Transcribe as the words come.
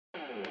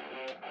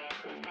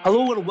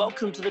Hello and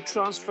welcome to the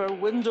Transfer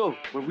Window,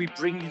 where we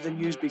bring you the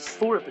news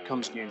before it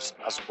becomes news,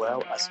 as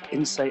well as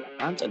insight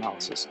and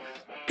analysis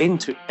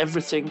into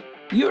everything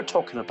you're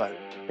talking about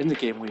in the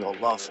game we all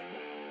love.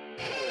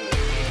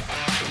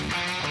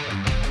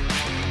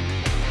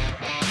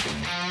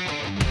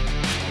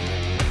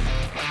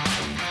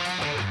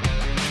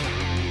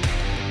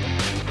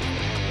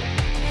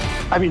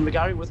 I mean,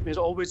 McGarry, with me as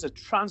always, the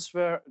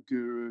transfer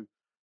guru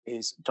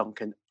is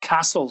Duncan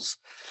Castles.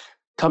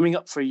 Coming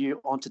up for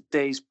you on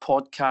today's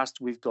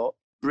podcast, we've got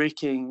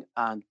breaking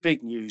and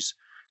big news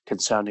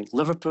concerning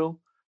Liverpool,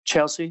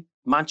 Chelsea,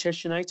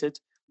 Manchester United.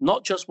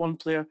 Not just one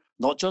player,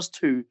 not just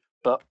two,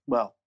 but,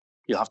 well,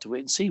 you'll have to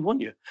wait and see,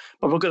 won't you?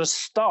 But we're going to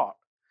start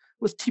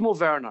with Timo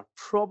Werner,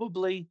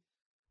 probably,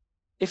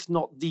 if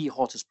not the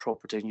hottest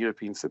property in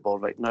European football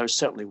right now,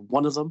 certainly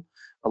one of them,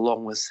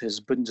 along with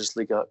his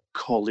Bundesliga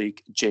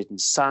colleague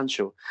Jadon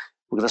Sancho.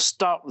 We're going to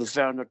start with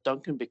Werner,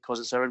 Duncan, because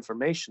it's our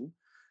information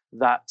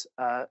that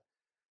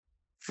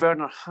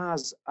Werner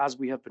has, as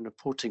we have been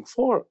reporting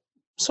for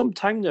some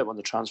time now on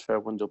the Transfer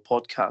Window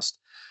podcast,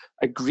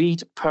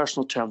 agreed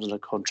personal terms in a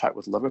contract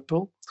with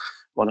Liverpool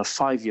on a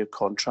 5-year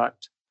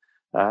contract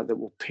that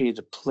will pay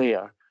the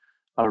player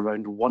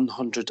around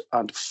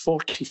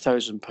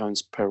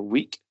 £140,000 per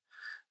week.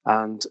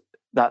 And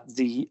that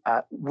the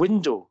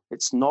window,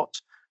 it's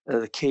not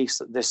the case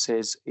that this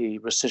is a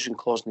rescission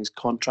clause in his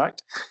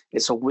contract.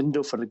 It's a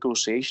window for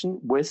negotiation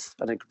with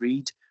an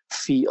agreed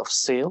fee of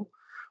sale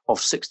of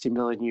 €60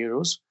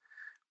 million.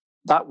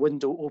 That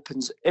window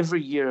opens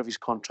every year of his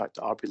contract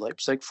at RB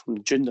Leipzig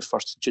from June the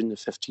 1st to June the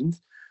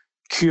 15th.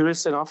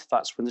 Curious enough,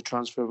 that's when the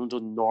transfer window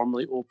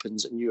normally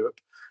opens in Europe.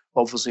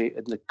 Obviously,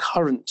 in the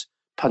current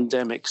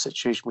pandemic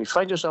situation we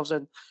find ourselves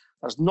in,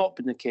 that's not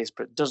been the case,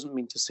 but it doesn't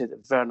mean to say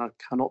that Werner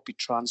cannot be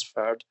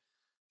transferred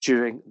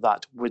during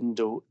that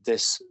window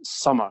this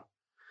summer.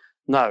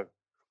 Now,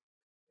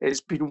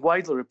 it's been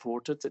widely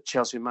reported that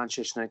Chelsea and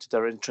Manchester United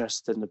are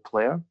interested in the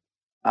player.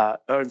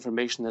 Our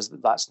information is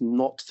that that's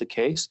not the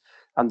case.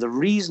 And the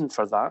reason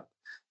for that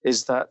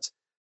is that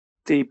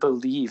they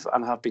believe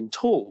and have been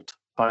told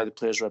by the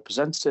players'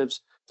 representatives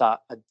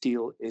that a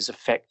deal is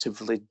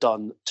effectively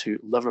done to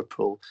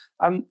Liverpool.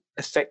 And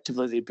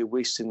effectively, they'd be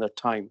wasting their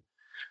time.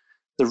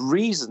 The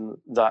reason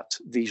that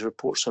these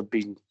reports have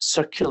been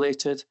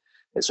circulated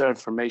is our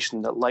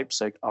information that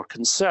Leipzig are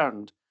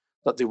concerned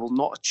that they will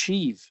not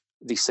achieve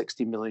the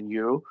 €60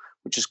 million,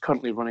 which is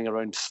currently running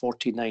around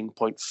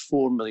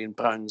 £49.4 million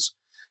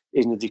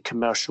in the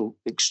commercial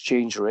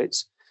exchange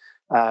rates,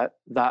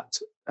 that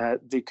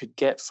they could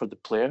get for the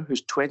player,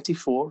 who's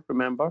 24,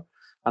 remember,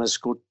 and has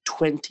scored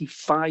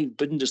 25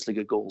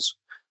 Bundesliga goals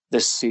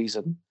this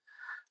season.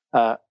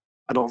 And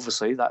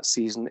obviously that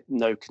season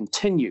now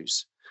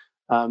continues.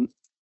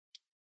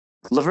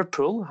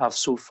 Liverpool have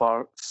so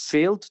far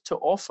failed to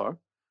offer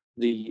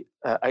the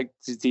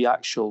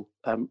actual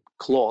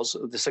clause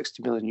of the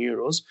 €60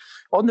 million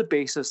on the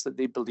basis that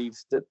they believe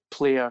that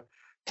player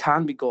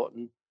can be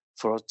gotten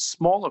for a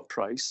smaller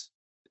price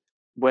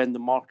when the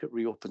market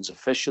reopens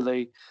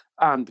officially,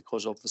 and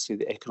because obviously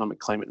the economic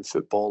climate in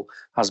football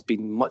has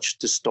been much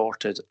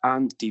distorted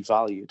and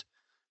devalued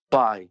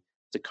by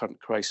the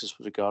current crisis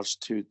with regards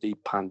to the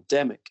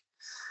pandemic.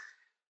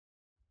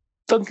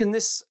 Duncan,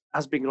 this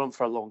has been going on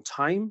for a long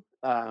time,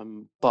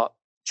 but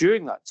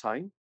during that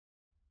time,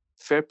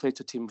 fair play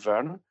to Timo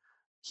Werner,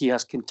 he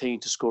has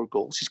continued to score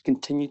goals, he's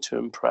continued to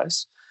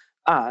impress,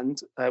 and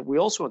we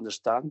also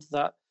understand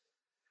that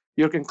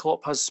Jurgen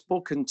Klopp has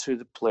spoken to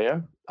the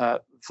player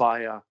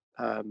via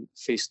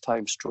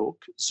FaceTime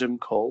 / Zoom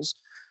calls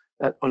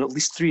on at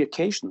least 3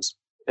 occasions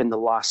in the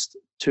last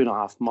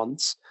 2.5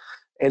 months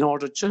in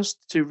order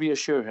just to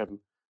reassure him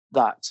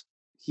that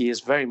he is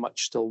very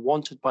much still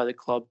wanted by the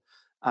club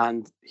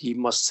and he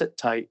must sit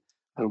tight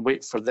and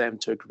wait for them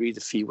to agree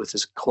the fee with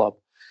his club.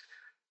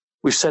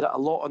 We've said it a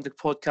lot on the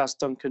podcast,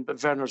 Duncan,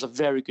 but Werner's a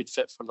very good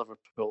fit for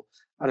Liverpool.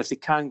 And if they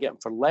can get him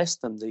for less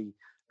than the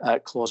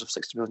clause of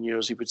 €60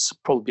 million, he would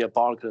probably be a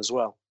bargain as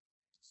well.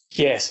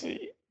 Yes,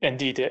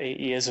 indeed,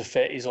 he is a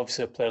fit. He's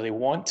obviously a player they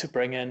want to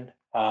bring in.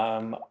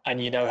 And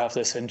you now have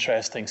this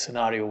interesting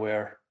scenario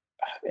where,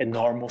 in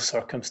normal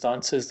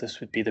circumstances, this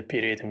would be the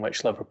period in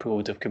which Liverpool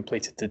would have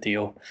completed the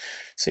deal.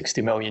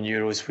 €60 million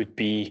would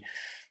be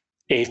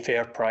a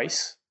fair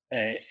price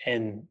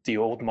in the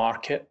old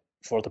market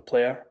for the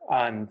player,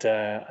 and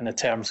the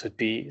terms would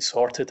be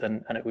sorted,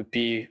 and it would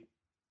be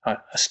a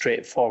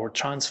straightforward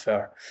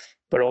transfer.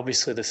 But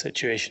obviously the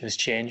situation has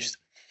changed.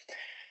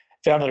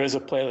 Werner is a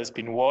player that's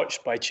been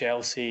watched by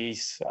Chelsea,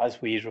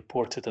 as we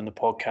reported in the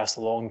podcast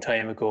a long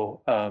time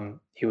ago.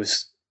 He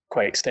was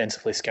quite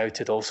extensively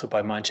scouted also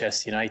by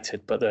Manchester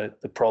United, but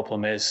the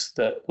problem is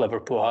that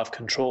Liverpool have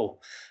control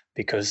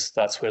because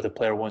that's where the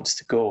player wants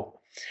to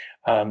go.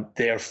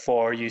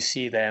 Therefore, you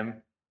see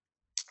them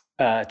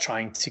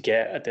trying to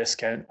get a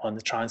discount on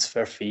the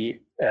transfer fee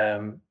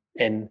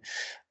in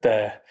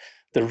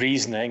the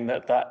reasoning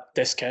that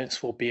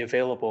discounts will be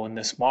available in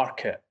this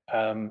market.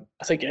 I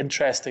think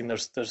interesting,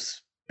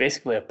 there's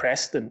basically a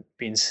precedent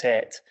being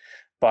set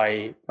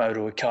by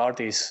Mauro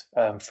Icardi's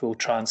full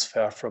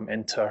transfer from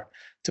Inter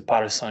to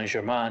Paris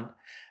Saint-Germain.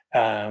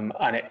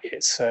 And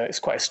it's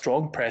quite a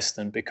strong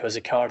precedent because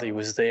Icardi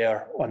was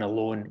there on a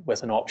loan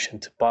with an option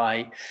to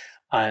buy,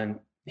 and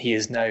he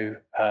is now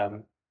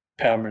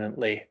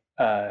permanently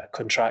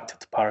contracted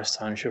to Paris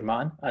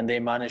Saint-Germain, and they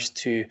managed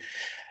to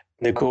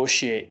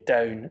negotiate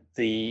down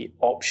the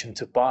option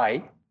to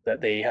buy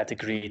that they had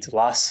agreed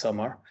last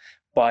summer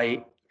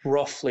by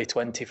roughly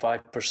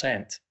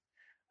 25%.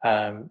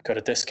 Got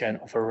a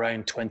discount of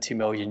around 20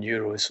 million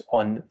euros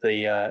on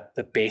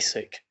the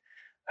basic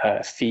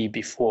fee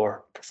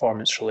before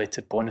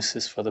performance-related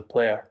bonuses for the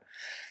player.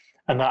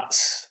 And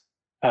that's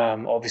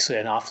obviously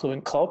an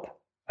affluent club,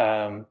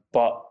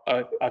 but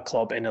a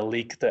club in a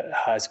league that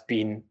has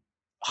been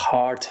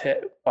hard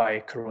hit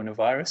by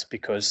coronavirus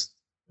because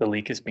the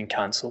league has been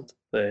cancelled.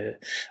 The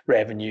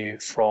revenue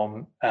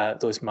from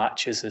those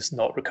matches is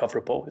not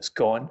recoverable. It's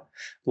gone,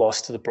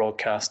 lost to the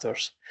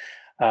broadcasters.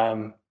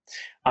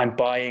 I'm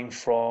buying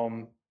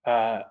from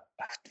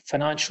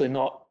financially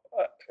not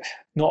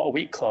a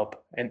weak club.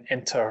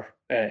 Inter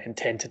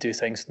intend to do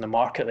things in the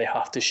market. They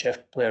have to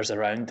shift players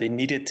around. They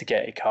needed to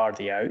get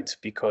Icardi out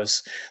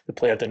because the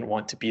player didn't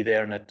want to be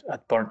there and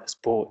had burnt his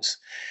boats.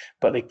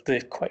 But they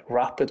quite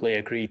rapidly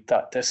agreed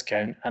that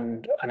discount.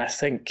 And I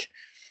think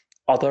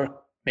other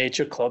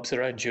major clubs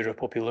around Europe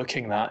will be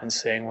looking at that and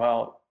saying,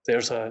 well,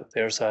 there's a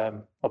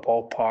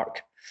ballpark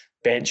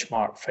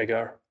benchmark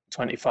figure,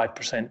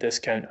 25%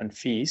 discount on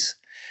fees.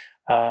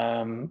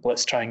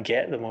 Let's try and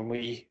get them when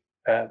we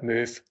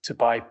move to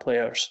buy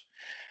players.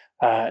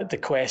 The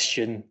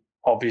question,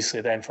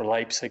 obviously, then for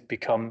Leipzig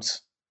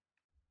becomes,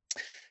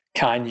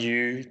 can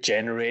you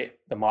generate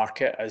the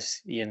market,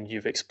 as Ian,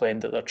 you've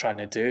explained that they're trying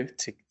to do,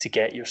 to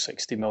get your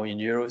 60 million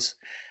euros?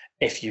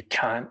 If you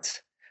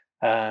can't,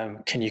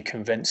 can you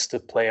convince the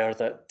player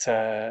that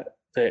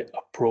the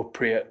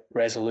appropriate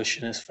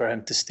resolution is for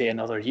him to stay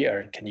another year?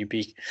 And can you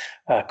be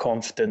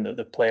confident that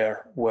the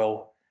player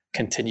will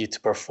continue to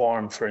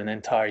perform for an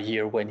entire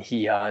year when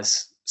he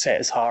has set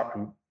his heart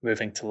on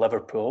moving to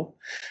Liverpool?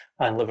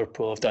 And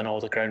Liverpool have done all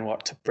the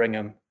groundwork to bring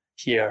him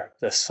here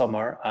this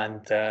summer,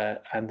 and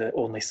the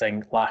only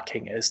thing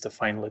lacking is the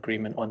final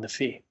agreement on the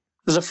fee.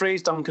 There's a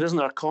phrase, Duncan, isn't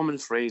there, a common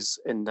phrase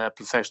in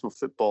professional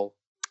football,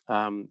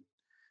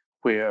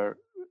 where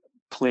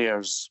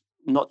players,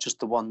 not just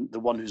the one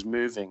who's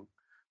moving,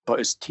 but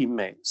his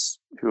teammates,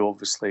 who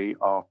obviously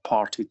are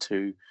party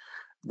to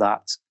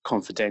that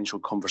confidential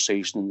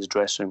conversation in the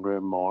dressing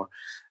room or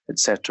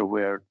etc.,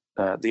 where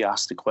they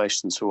ask the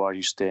question, so are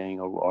you staying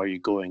or are you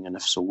going? And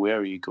if so, where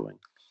are you going?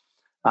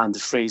 And the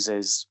phrase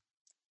is,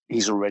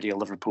 he's already a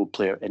Liverpool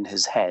player in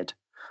his head,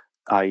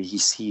 i.e. he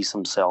sees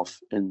himself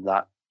in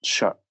that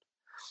shirt.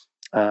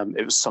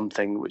 It was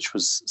something which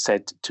was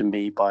said to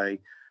me by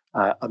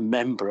a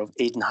member of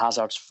Eden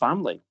Hazard's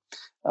family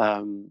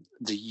the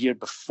year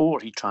before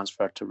he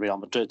transferred to Real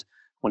Madrid,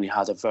 when he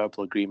had a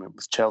verbal agreement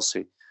with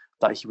Chelsea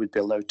that he would be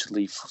allowed to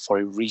leave for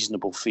a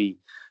reasonable fee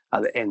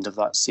at the end of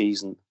that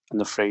season. And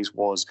the phrase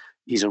was,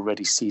 he's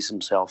already sees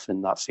himself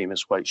in that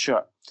famous white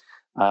shirt.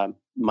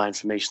 My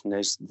information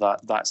is that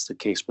that's the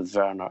case with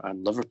Werner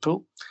and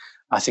Liverpool.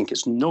 I think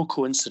it's no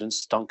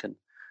coincidence, Duncan,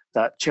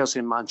 that Chelsea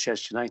and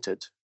Manchester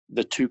United,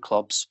 the two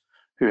clubs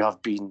who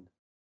have been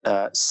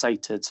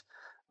cited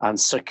and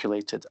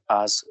circulated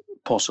as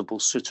possible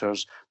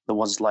suitors, the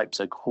ones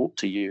Leipzig hope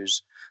to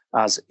use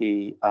as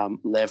a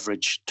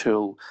leverage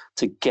tool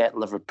to get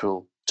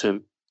Liverpool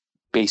to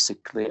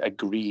basically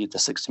agree the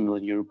 €60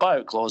 million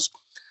buyout clause,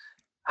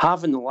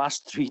 have in the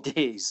last 3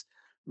 days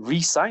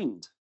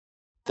re-signed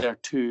their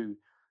two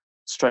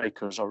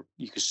strikers, or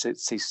you could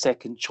say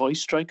second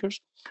choice strikers,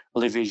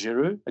 Olivier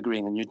Giroud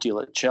agreeing a new deal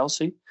at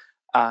Chelsea,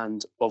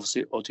 and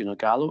obviously Odion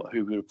Ighalo,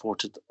 who we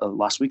reported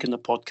last week in the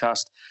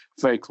podcast,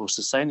 very close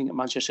to signing at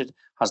Manchester United,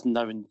 has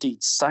now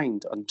indeed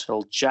signed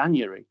until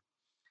January.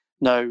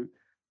 Now,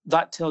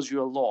 that tells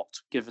you a lot,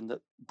 given that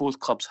both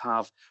clubs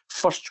have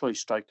first-choice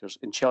strikers,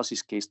 in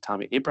Chelsea's case,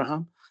 Tammy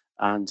Abraham,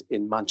 and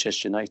in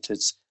Manchester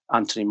United's,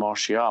 Anthony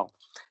Martial.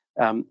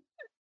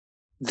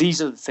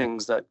 These are the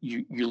things that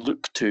you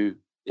look to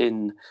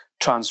in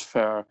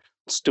transfer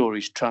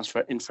stories,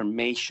 transfer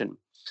information,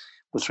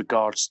 with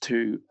regards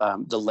to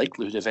the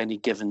likelihood of any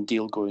given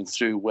deal going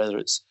through, whether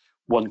it's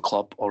one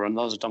club or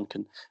another,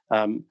 Duncan.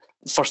 The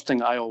first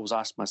thing I always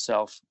ask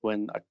myself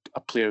when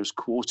a player is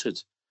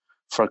quoted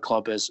for a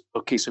club is,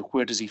 okay, so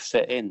where does he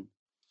fit in?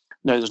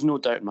 Now, there's no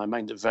doubt in my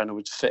mind that Werner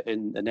would fit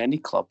in any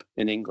club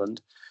in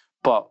England,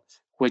 but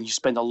when you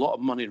spend a lot of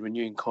money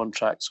renewing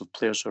contracts of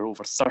players who are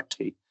over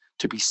 30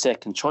 to be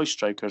second choice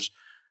strikers,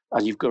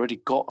 and you've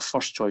already got a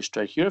first choice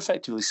striker, you're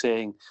effectively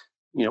saying,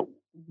 you know,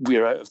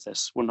 we're out of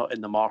this. We're not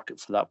in the market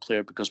for that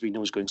player because we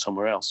know he's going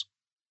somewhere else.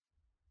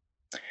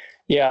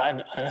 Yeah,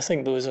 and I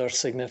think those are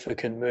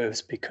significant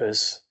moves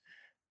because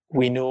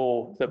we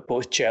know that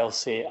both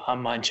Chelsea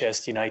and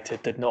Manchester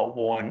United did not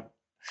want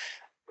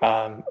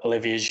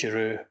Olivier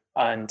Giroud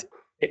and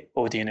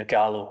Odion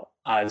Ighalo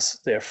as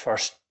their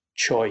first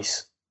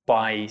choice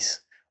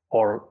buys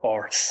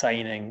or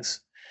signings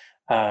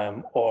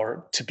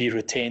or to be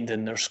retained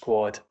in their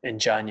squad in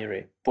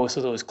January. Both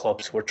of those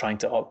clubs were trying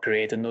to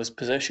upgrade in those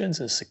positions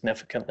and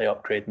significantly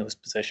upgrade in those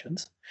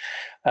positions.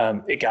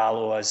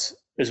 Ighalo,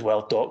 as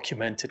well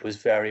documented, was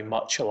very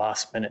much a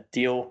last-minute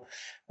deal.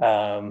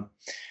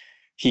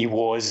 He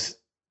was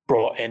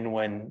brought in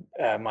when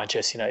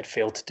Manchester United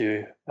failed to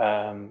do,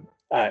 and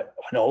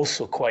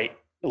also quite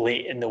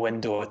late in the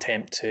window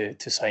attempt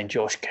to sign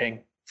Josh King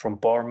from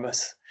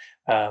Bournemouth.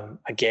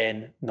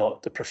 Again,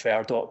 not the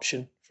preferred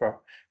option for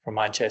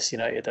Manchester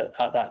United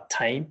at that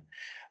time.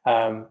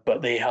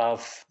 But they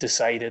have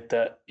decided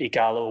that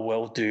Ighalo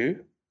will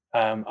do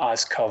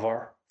as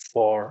cover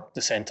for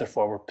the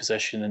centre-forward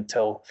position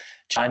until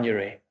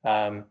January,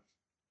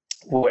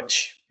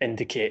 which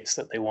indicates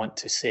that they want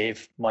to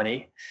save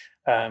money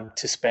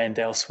to spend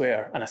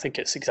elsewhere. And I think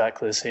it's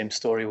exactly the same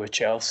story with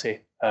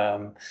Chelsea.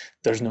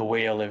 There's no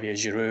way Olivier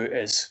Giroud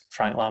is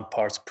Frank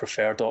Lampard's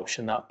preferred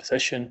option in that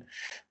position.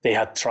 They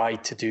had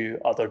tried to do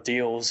other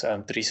deals.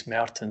 Dries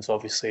Mertens,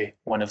 obviously,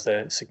 one of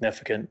the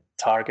significant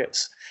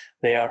targets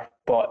there.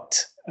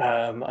 But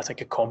I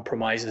think a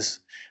compromise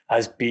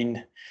has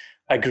been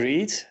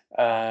agreed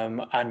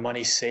and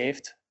money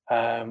saved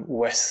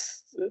with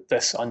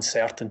this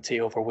uncertainty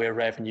over where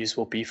revenues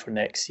will be for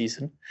next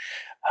season,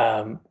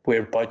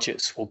 where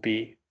budgets will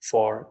be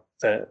for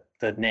the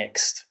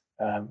next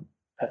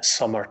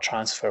summer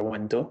transfer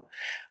window,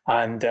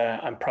 and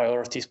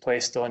priorities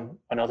placed on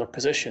other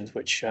positions,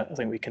 which I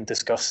think we can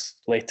discuss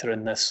later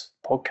in this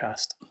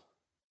podcast.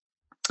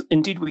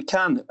 Indeed, we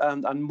can,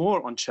 and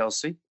more on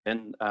Chelsea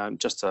in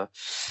just a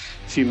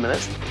few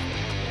minutes.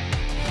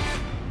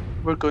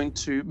 We're going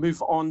to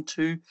move on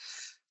to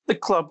the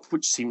club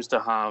which seems to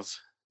have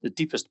the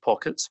deepest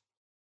pockets,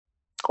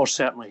 or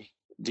certainly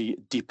the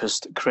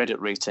deepest credit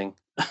rating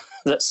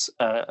that's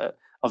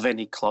of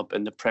any club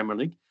in the Premier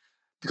League.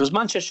 Because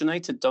Manchester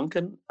United,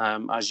 Duncan,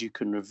 as you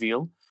can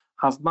reveal,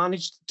 have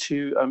managed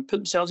to put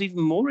themselves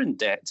even more in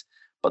debt,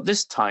 but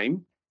this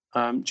time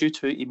due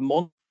to a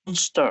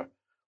monster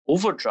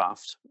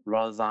overdraft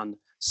rather than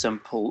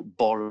simple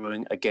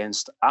borrowing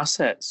against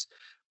assets.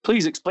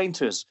 Please explain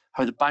to us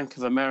how the Bank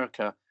of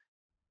America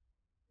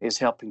is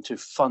helping to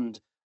fund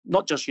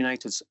not just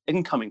United's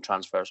incoming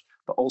transfers,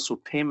 but also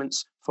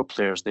payments for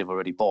players they've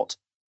already bought.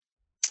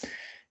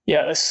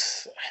 Yeah,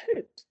 this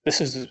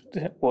is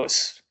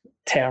what's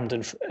termed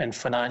in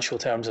financial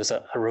terms as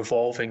a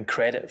revolving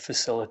credit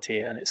facility,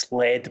 and it's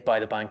led by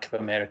the Bank of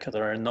America.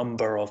 There are a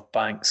number of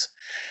banks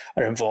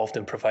that are involved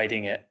in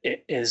providing it.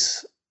 It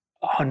is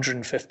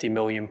 £150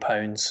 million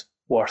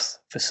worth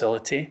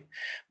facility,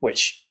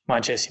 which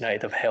Manchester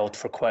United have held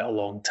for quite a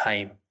long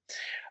time.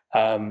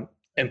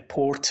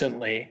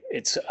 Importantly,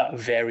 it's at a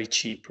very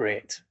cheap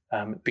rate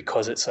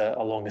because it's a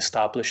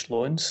long-established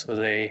loan. So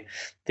they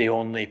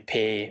only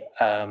pay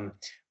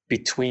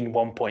between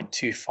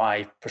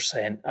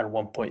 1.25% and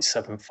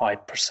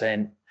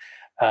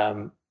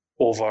 1.75%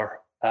 over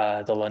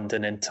the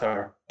London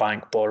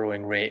interbank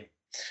borrowing rate,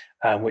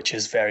 which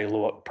is very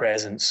low at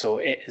present. So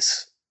it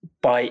is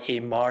by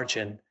a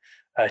margin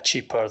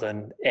cheaper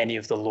than any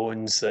of the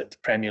loans that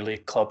Premier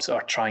League clubs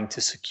are trying to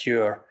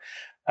secure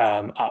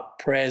at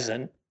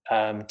present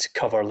to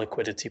cover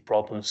liquidity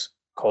problems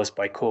caused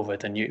by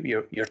COVID. And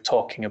you're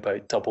talking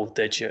about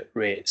double-digit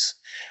rates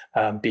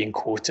being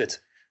quoted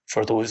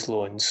for those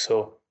loans.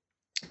 So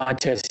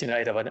Manchester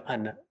United have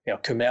a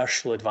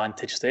commercial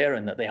advantage there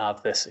in that they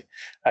have this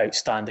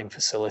outstanding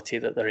facility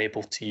that they're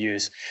able to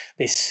use.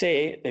 They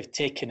say they've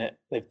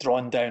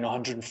drawn down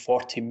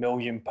 £140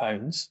 million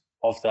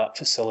of that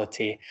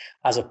facility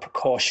as a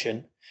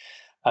precaution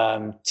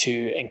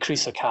to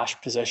increase their cash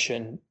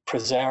position,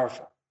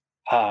 preserve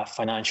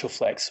financial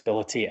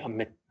flexibility,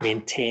 and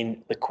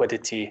maintain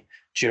liquidity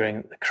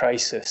during the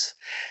crisis.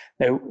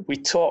 Now, we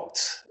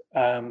talked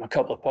a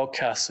couple of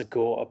podcasts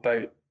ago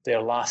about their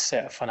last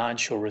set of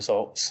financial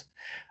results,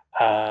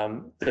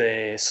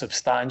 the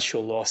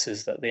substantial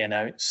losses that they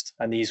announced,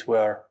 and these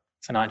were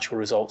financial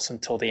results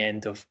until the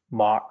end of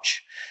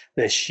March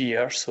this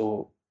year,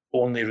 so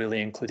only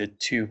really included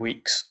 2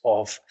 weeks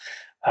of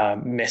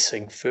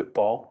missing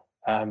football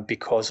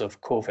because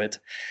of COVID.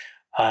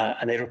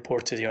 And they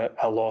reported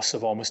a loss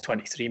of almost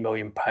 £23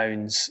 million,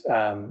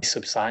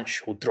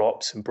 substantial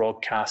drops in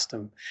broadcast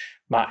and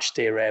match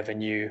day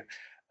revenue.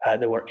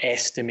 They were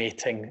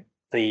estimating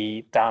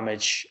the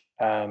damage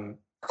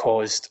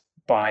caused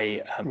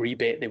by a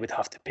rebate they would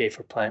have to pay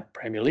for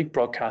Premier League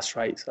broadcast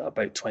rights at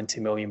about £20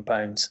 million.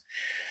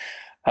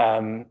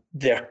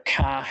 Their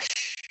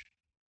cash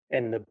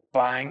in the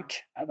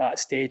bank at that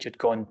stage had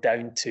gone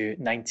down to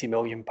 £90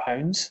 million,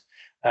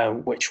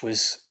 which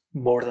was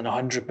more than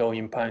 £100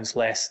 million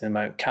less than the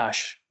amount of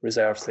cash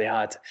reserves they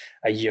had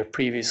a year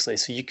previously.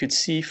 So you could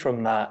see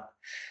from that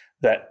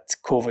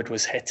COVID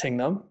was hitting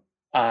them,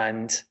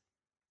 and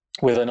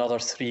with another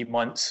 3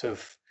 months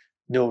of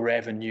no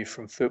revenue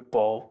from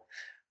football,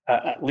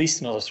 at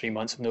least another 3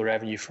 months of no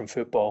revenue from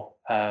football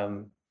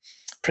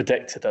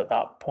predicted at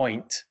that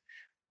point,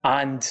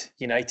 and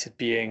United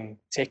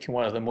taking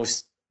one of the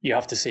most you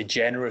have to say,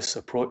 generous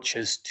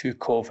approaches to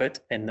COVID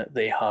in that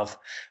they have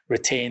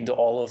retained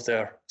all of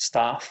their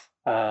staff.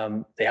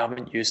 They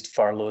haven't used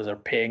furlough. They're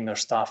paying their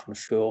staff in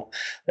full.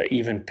 They're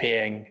even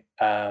paying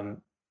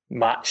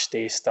match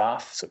day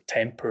staff, so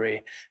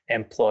temporary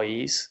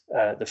employees,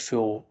 the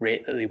full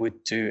rate that they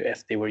would do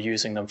if they were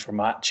using them for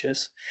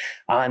matches,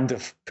 and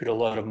have put a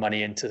lot of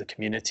money into the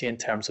community in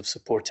terms of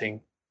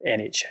supporting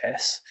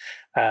NHS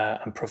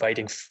and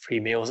providing free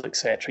meals,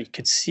 etc. You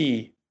could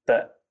see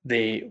that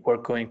they were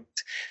going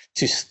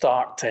to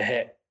start to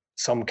hit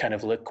some kind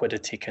of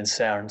liquidity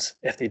concerns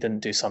if they didn't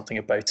do something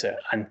about it.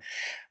 And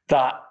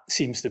that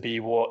seems to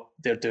be what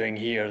they're doing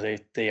here.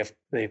 They've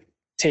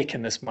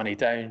taken this money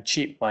down,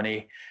 cheap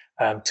money,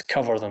 to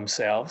cover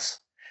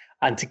themselves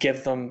and to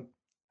give them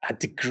a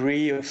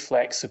degree of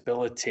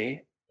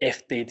flexibility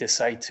if they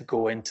decide to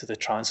go into the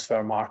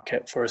transfer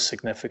market for a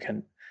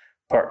significant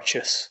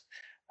purchase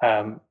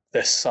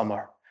this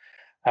summer.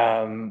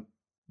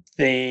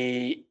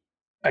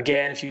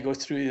 Again, if you go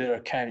through their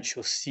accounts,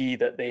 you'll see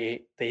that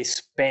they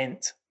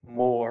spent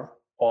more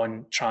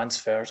on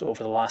transfers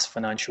over the last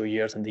financial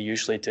year than they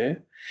usually do.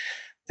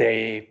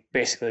 They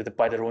basically,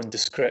 by their own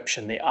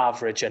description, they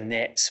average a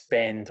net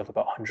spend of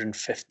about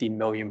 £115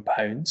 million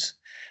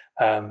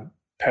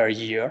per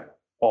year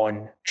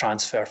on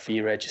transfer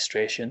fee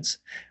registrations,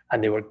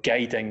 and they were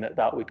guiding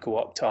that would go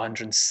up to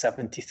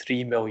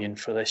 173 million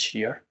for this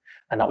year,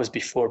 and that was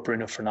before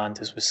Bruno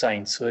Fernandes was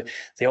signed. So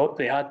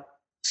they had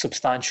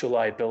substantial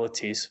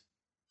liabilities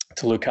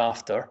to look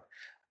after,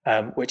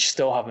 which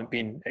still haven't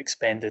been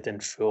expended in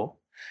full,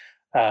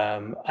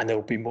 and there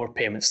will be more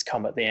payments to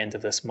come at the end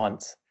of this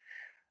month.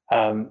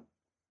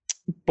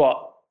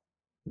 But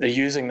they're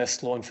using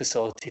this loan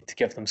facility to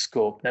give them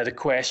scope. Now, the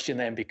question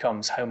then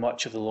becomes, how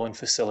much of the loan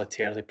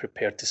facility are they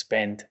prepared to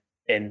spend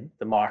in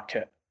the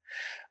market?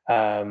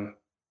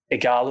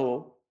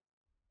 Ighalo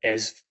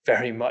is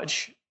very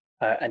much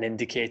an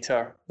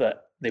indicator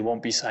that they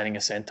won't be signing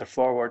a centre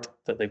forward,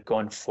 that they've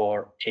gone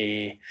for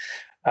a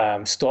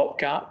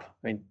stopgap.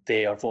 I mean,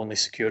 they have only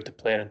secured the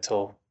player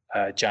until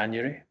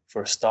January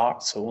for a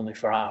start, so only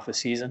for half a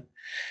season,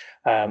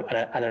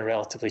 and a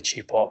relatively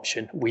cheap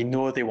option. We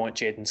know they want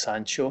Jadon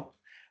Sancho.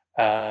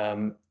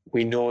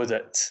 We know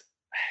that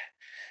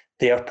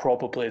they are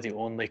probably the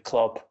only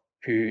club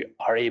who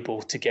are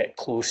able to get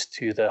close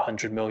to the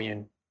 €100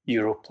 million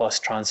plus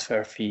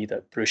transfer fee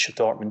that Borussia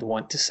Dortmund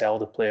want to sell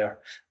the player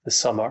this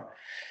summer.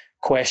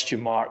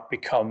 Question mark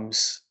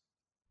becomes,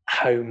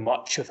 how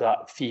much of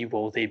that fee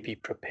will they be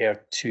prepared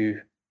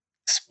to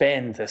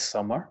spend this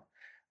summer?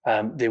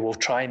 They will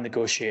try and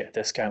negotiate a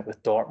discount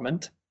with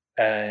Dortmund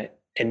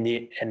in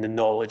the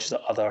knowledge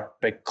that other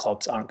big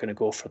clubs aren't going to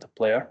go for the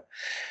player.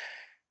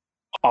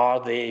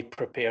 Are they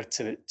prepared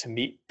to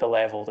meet the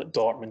level that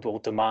Dortmund will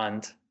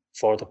demand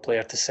for the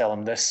player to sell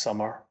him this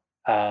summer?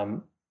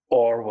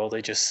 Or will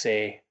they just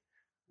say,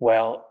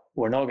 well,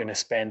 we're not going to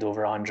spend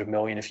over 100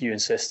 million if you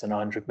insist on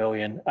 100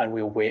 million, and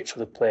we'll wait for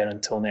the player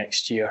until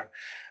next year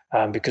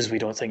because we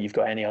don't think you've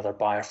got any other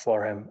buyer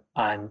for him,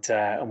 and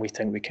we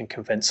think we can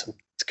convince him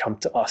to come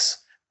to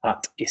us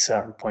at a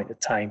certain point in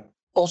time.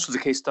 Also the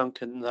case,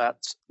 Duncan,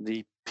 that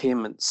the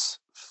payments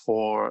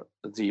for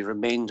the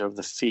remainder of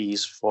the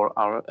fees for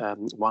our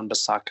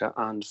Wan-Bissaka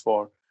and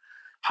for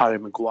Harry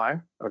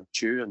Maguire are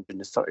due on June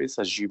the 30th,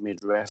 as you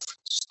made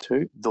reference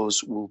to.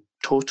 Those will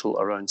total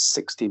around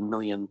 £60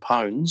 million,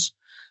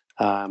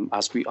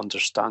 as we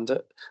understand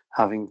it,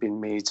 having been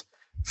made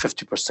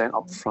 50%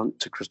 upfront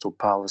to Crystal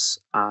Palace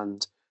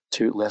and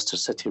to Leicester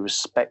City,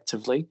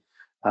 respectively.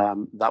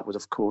 That would,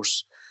 of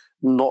course,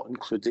 not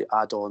include the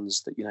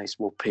add-ons that United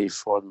will pay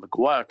for the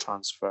Maguire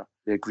transfer.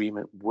 The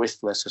agreement with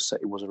Leicester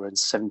City was around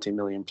 70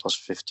 million plus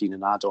 15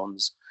 in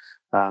add-ons,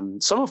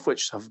 some of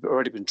which have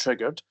already been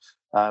triggered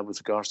with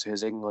regards to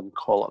his England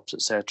call-ups,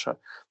 etc.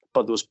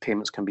 But those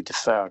payments can be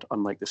deferred,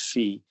 unlike the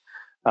fee,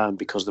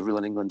 because the rule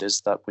in England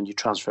is that when you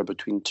transfer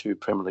between two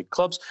Premier League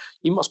clubs,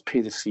 you must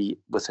pay the fee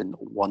within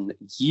 1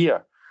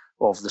 year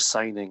of the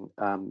signing,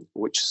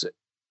 which is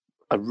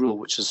a rule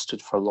which has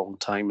stood for a long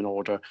time in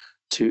order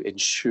to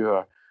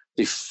ensure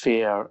the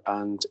fair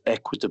and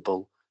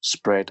equitable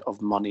spread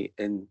of money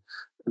in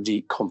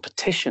the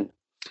competition.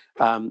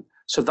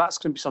 So that's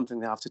going to be something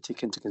they have to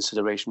take into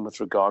consideration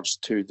with regards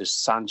to the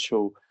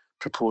Sancho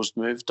proposed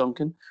move,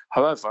 Duncan.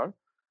 However,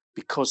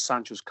 because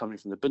Sancho's coming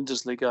from the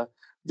Bundesliga,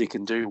 they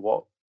can do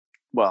what,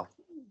 well,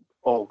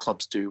 all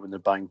clubs do when they're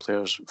buying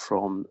players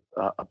from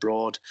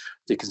abroad.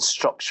 They can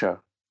structure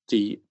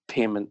the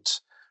payment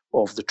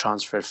of the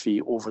transfer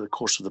fee over the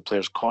course of the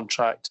player's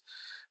contract.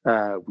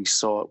 We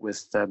saw it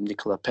with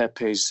Nicola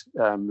Pepe's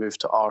move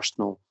to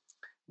Arsenal,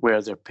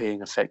 where they're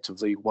paying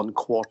effectively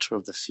 1/4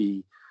 of the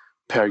fee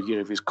per year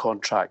of his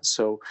contract.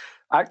 So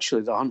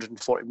actually the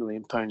 £140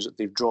 million that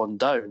they've drawn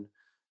down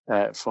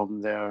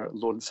from their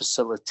loan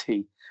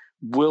facility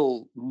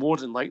will more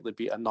than likely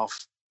be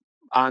enough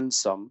and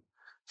some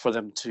for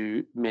them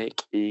to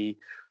make I'd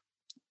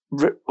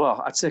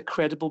say a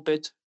credible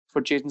bid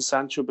for Jadon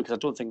Sancho, because I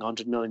don't think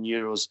 €100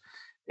 million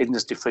in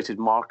this deflated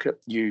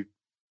market, you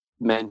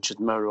mentioned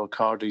Mauro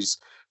Icardi's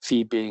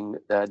fee being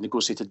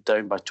negotiated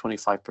down by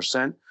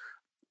 25%.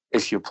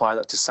 If you apply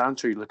that to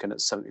Sancho, you're looking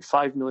at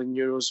 75 million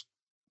euros,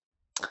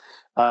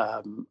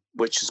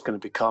 which is going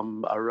to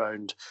become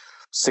around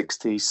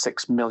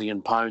 66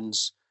 million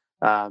pounds.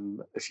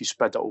 If you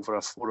spread that over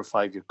a 4 or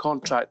 5 year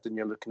contract, then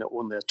you're looking at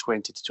only a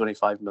 20 to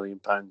 25 million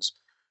pounds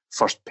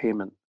first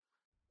payment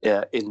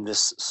in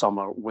this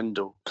summer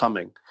window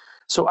coming.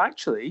 So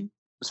actually,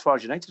 as far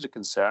as United are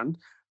concerned,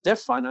 their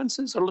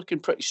finances are looking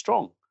pretty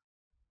strong.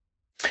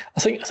 I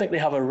think they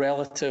have a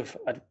relative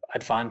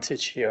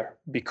advantage here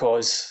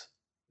because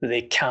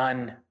they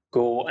can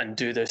go and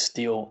do this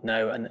deal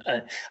now. And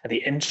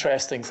the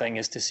interesting thing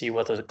is to see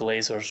whether the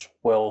Glazers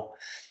will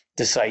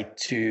decide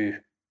to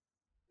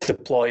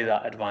deploy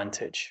that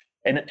advantage.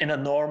 In a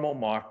normal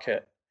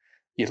market,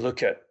 you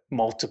look at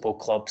multiple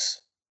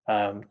clubs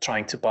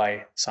trying to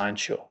buy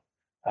Sancho.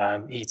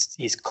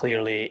 He's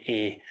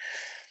clearly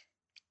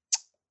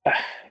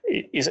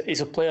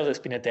he's a player that's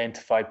been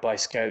identified by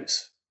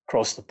scouts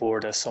across the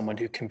board as someone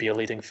who can be a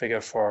leading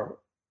figure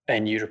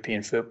in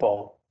European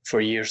football for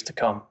years to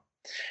come.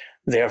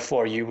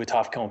 Therefore, you would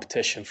have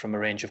competition from a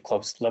range of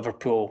clubs.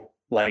 Liverpool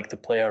like the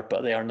player,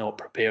 but they are not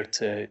prepared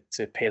to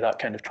pay that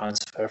kind of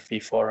transfer fee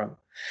for him.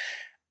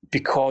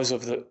 Because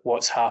of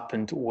what's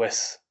happened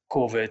with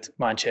COVID,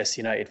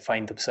 Manchester United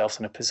find themselves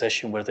in a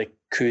position where they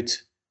could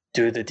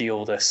do the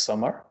deal this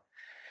summer,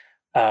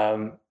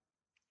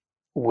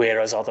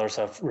 whereas others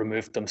have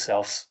removed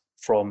themselves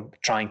from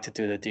trying to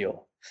do the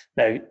deal.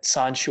 Now,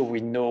 Sancho, we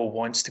know,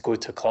 wants to go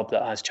to a club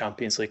that has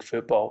Champions League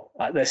football.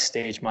 At this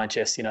stage,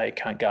 Manchester United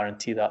can't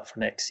guarantee that for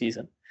next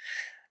season.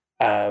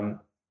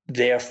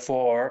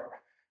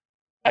 Therefore,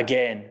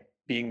 again,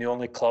 being the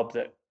only club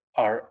that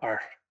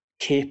are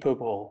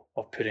capable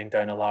of putting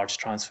down a large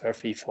transfer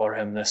fee for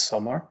him this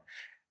summer,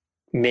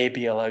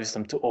 maybe allows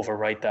them to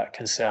override that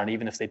concern.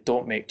 Even if they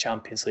don't make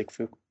Champions League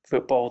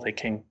football, they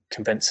can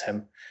convince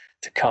him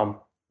to come.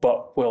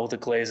 But will the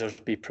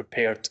Glazers be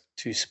prepared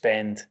to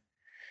spend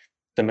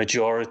the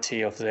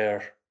majority of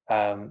their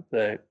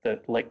the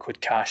liquid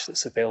cash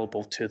that's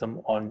available to them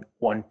on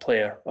one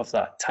player of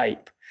that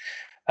type?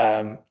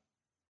 In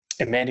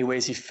many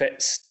ways, he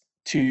fits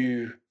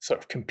two sort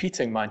of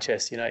competing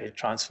Manchester United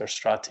transfer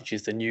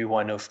strategies. The new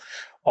one of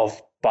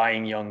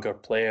buying younger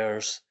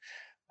players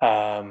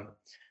and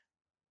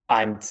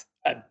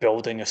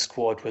building a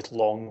squad with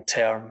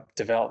long-term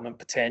development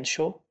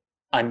potential,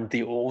 and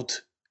the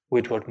old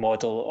Woodward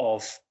model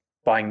of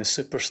buying the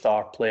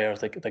superstar player,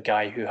 the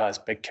guy who has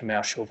big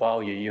commercial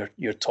value.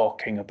 You're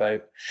talking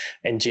about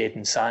in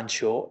Jadon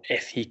Sancho,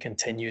 if he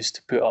continues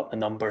to put up the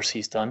numbers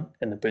he's done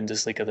in the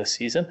Bundesliga this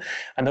season.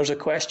 And there's a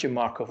question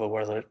mark over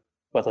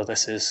whether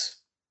this is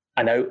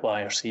an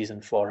outlier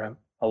season for him.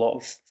 A lot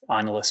of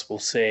analysts will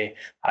say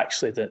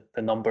actually that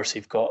the numbers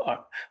he's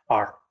got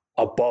are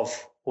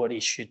above what he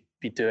should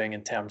be doing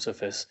in terms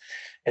of his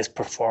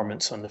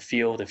performance on the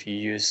field if you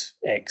use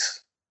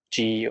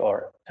XG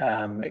or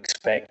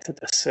expected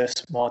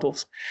assist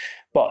models.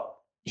 But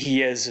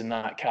he is in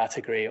that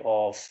category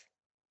of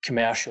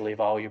commercially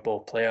valuable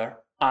player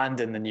and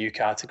in the new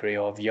category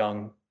of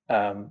young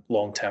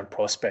long-term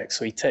prospects.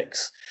 So he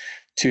ticks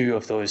two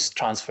of those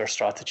transfer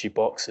strategy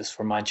boxes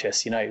for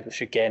Manchester United,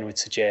 which again would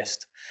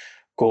suggest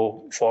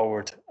go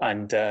forward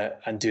and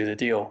do the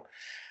deal.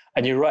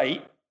 And you're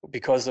right,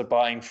 because they're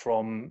buying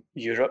from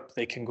Europe,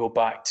 they can go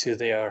back to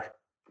their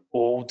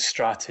old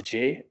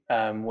strategy,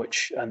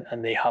 which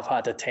they have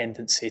had a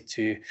tendency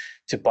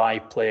to buy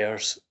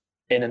players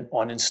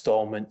on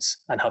installments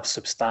and have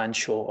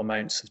substantial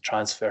amounts of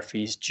transfer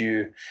fees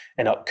due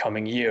in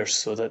upcoming years.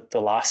 So that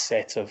the last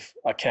set of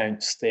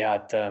accounts, they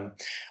had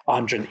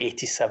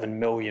 £187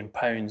 million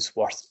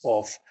worth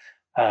of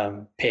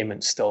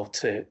payments still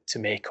to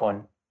make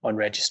on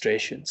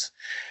registrations.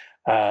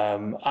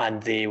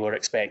 And they were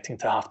expecting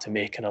to have to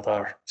make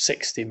another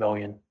 60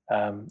 million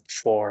in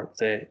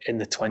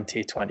the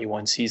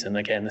 2021 season.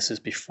 Again, this is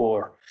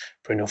before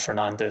Bruno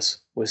Fernandes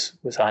was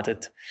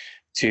added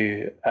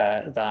to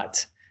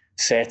that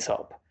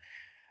setup.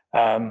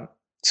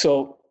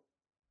 So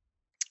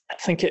I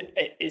think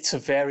it's a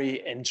very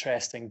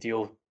interesting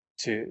deal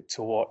to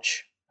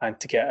watch and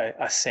to get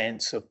a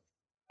sense of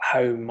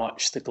how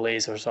much the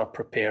Glazers are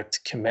prepared to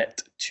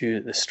commit to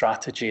the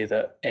strategy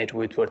that Ed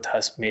Woodward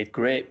has made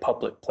great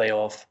public play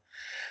of,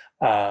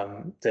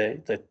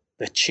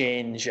 the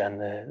change and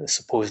the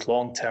supposed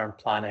long-term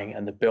planning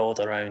and the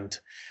build around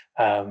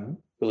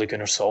Ole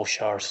Gunnar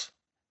Solskjaer's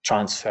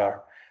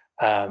transfer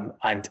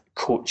and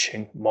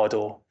coaching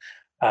model.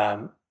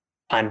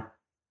 And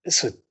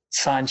so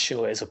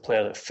Sancho is a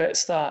player that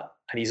fits that,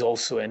 and he's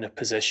also in a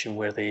position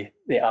where they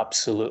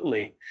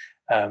absolutely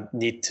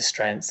need to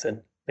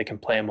strengthen. They can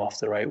play him off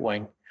the right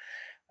wing.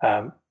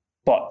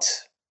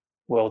 But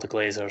will the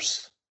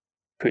Glazers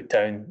put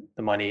down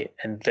the money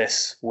in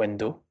this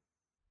window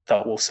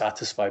that will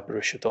satisfy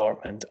Borussia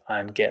Dortmund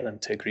and get them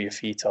to agree a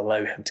fee to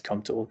allow him to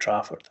come to Old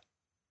Trafford?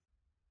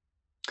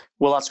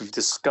 Well, as we've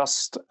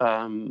discussed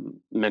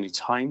many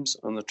times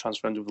on the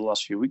transfer window over the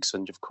last few weeks,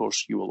 and of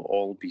course you will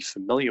all be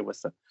familiar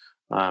with it,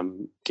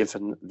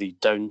 given the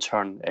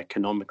downturn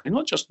economically,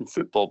 not just in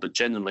football, but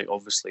generally,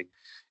 obviously,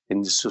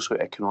 in the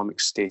socio-economic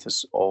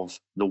status of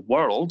the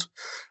world,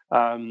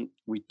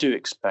 we do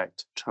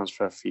expect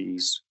transfer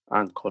fees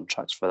and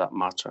contracts, for that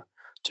matter,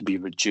 to be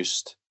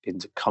reduced in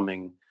the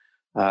coming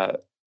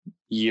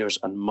years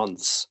and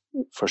months,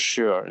 for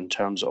sure, in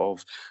terms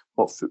of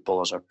what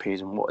footballers are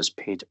paid and what is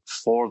paid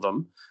for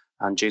them.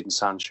 And Jadon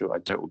Sancho, I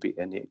doubt, will be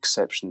any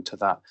exception to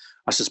that.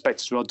 I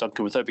suspect as well,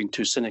 Duncan, without being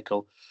too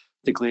cynical,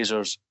 the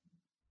Glazers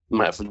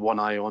might have had one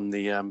eye on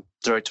the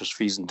directors'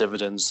 fees and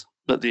dividends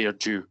that they are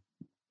due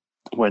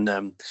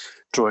when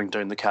drawing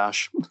down the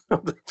cash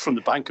from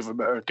the Bank of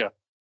America.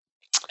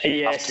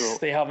 Yes,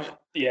 they haven't.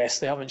 Yes,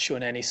 they haven't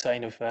shown any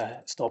sign of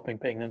stopping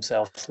paying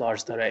themselves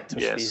large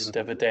directors' fees and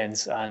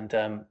dividends, and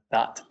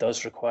that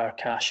does require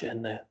cash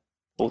in the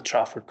Old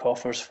Trafford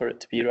coffers for it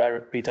to be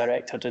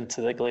redirected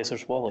into the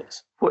Glazers'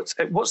 wallets. What's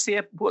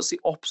the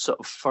opposite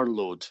of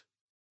furloughed?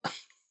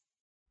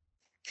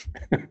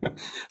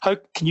 How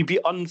can you be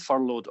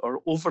unfurloughed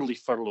or overly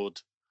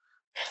furloughed?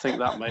 I think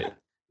that might.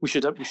 We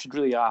should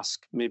really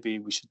ask. Maybe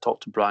we should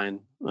talk to Brian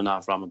and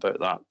Avram about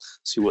that.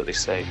 See what they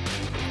say.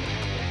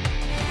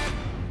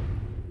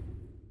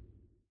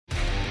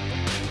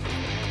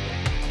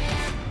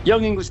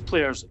 Young English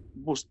players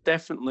most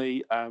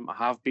definitely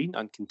have been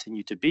and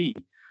continue to be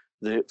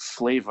the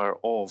flavour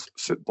of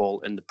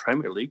football in the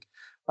Premier League.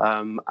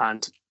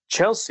 And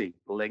Chelsea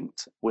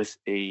linked with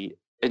a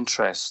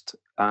interest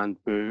and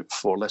move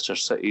for Leicester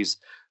City's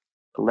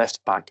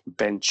left-back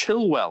Ben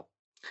Chilwell.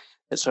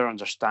 It's our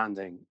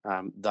understanding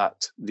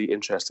that the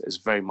interest is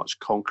very much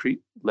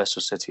concrete. Leicester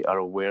City are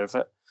aware of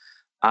it.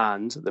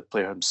 And the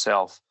player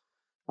himself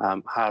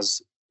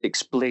has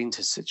explained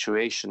his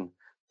situation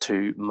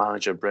to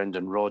manager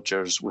Brendan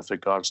Rodgers with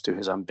regards to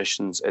his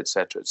ambitions,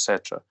 etc.,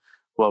 etc.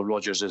 While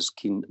Rodgers is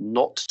keen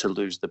not to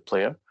lose the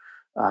player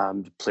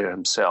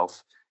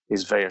himself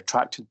is very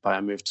attracted by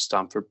a move to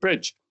Stamford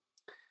Bridge.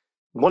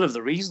 One of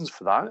the reasons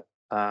for that,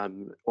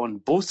 on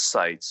both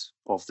sides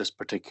of this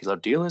particular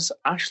deal, is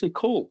Ashley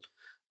Cole.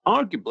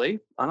 Arguably,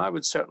 and I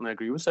would certainly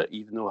agree with it,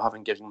 even though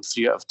having given him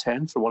 3 out of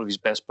 10 for one of his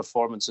best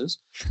performances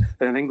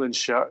in an England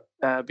shirt,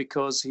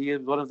 because he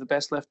is one of the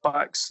best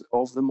left-backs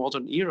of the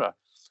modern era.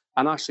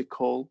 And Ashley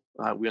Cole,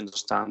 we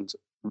understand,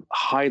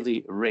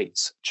 highly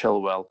rates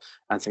Chilwell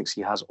and thinks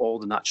he has all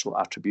the natural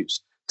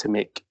attributes to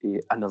make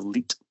an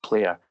elite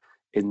player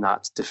in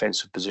that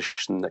defensive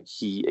position that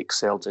he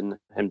excelled in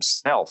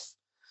himself.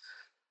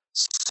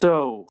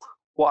 So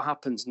what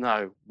happens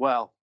now?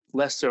 Well,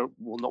 Leicester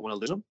will not want to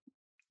lose him,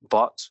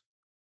 but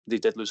they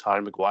did lose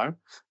Harry Maguire.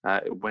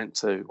 It went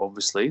to,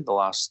 obviously, the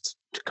last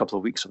couple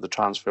of weeks of the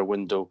transfer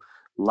window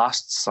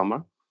last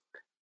summer.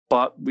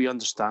 But we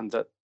understand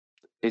that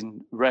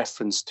in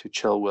reference to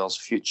Chilwell's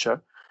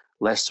future,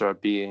 Leicester are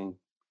being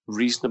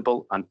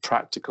reasonable and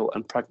practical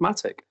and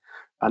pragmatic,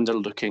 and they're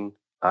looking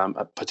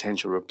at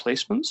potential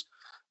replacements.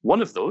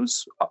 One of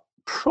those,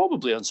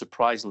 probably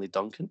unsurprisingly,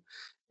 Duncan,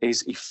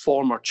 is a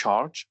former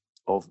charge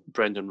of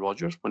Brendan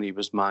Rodgers when he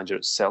was manager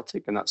at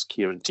Celtic, and that's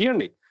Kieran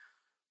Tierney.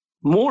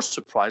 More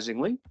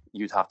surprisingly,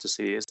 you'd have to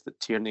say, is that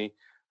Tierney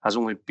has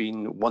only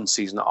been one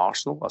season at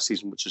Arsenal, a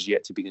season which is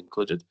yet to be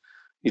concluded.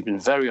 He's been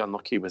very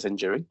unlucky with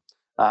injury.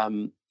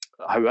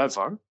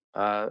 However,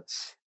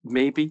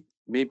 maybe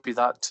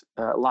that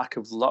lack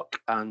of luck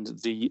and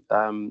the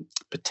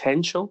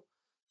potential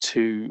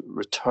to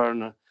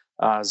return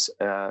as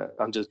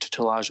under the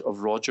tutelage of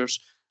Rodgers,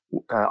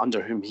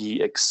 under whom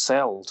he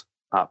excelled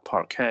at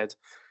Parkhead,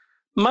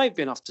 might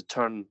be enough to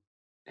turn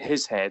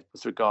his head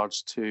with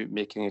regards to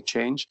making a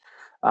change.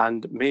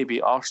 And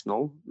maybe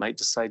Arsenal might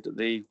decide that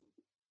they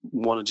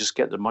want to just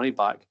get their money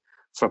back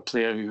for a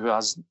player who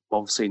has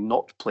obviously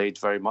not played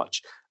very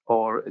much,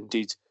 or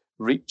indeed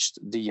reached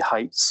the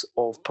heights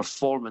of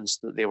performance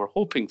that they were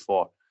hoping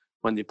for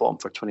when they bought him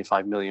for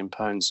 £25 million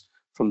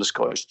from the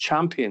Scottish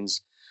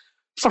champions.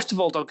 First of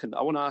all, Duncan,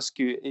 I want to ask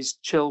you, is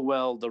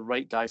Chilwell the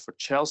right guy for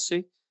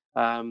Chelsea?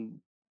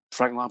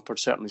 Frank Lampard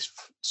certainly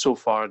so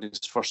far in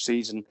his first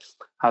season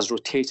has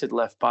rotated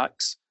left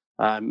backs.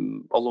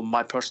 Although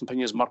my personal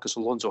opinion is Marcos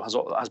Alonso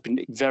has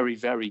been very,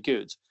 very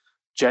good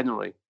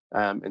generally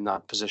in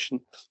that position,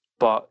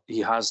 but he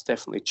has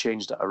definitely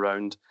changed it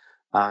around.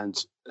 And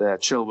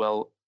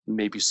Chilwell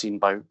may be seen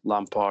by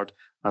Lampard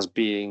as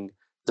being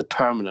the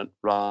permanent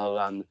rather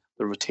than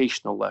the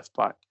rotational left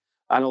back.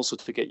 And also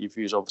to get your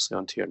views, obviously,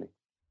 on Tierney.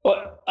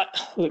 Well,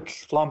 look,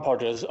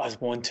 Lampard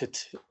has wanted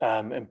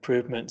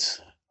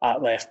improvements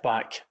at left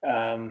back.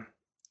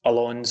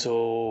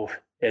 Alonso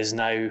is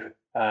now,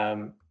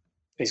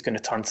 he's going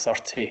to turn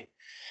 30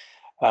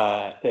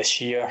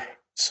 this year.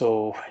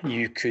 So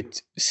you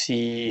could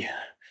see a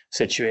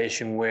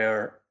situation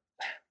where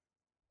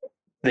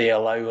they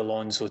allow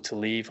Alonso to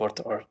leave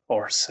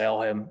or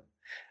sell him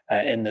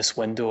in this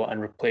window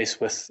and replace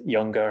with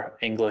younger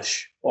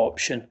English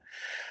option.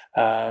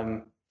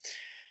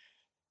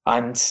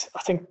 And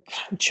I think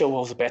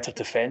Chilwell's a better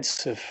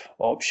defensive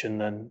option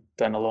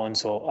than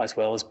Alonso, as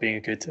well as being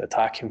a good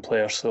attacking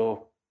player.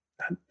 So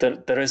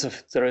there is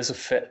a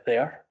fit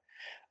there.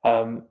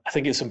 I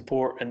think it's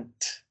important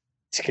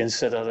to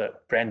consider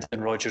that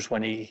Brendan Rodgers,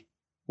 when he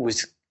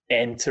was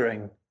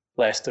entering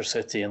Leicester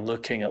City and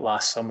looking at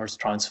last summer's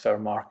transfer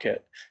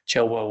market,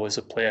 Chilwell was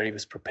a player he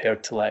was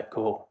prepared to let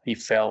go. He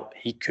felt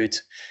he could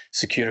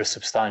secure a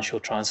substantial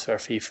transfer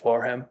fee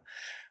for him.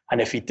 And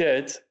if he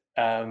did,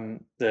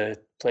 the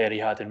player he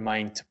had in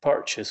mind to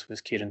purchase was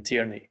Kieran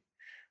Tierney.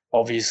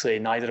 Obviously,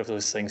 neither of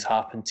those things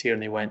happened.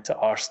 Tierney went to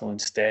Arsenal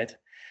instead.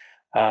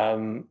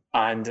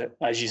 And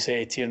as you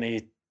say,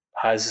 Tierney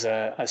has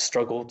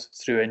struggled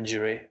through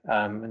injury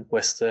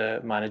with the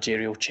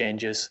managerial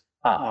changes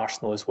at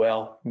Arsenal as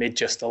well. Made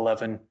just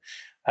 11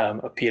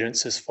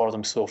 appearances for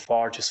them so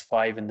far, just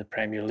 5 in the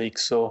Premier League.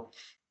 So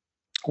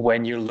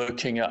when you're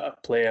looking at a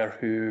player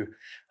who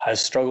has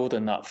struggled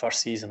in that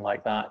first season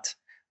like that,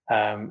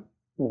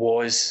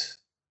 was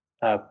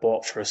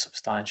bought for a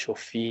substantial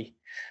fee,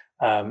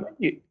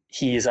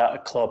 he is at a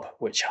club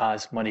which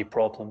has money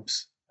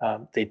problems.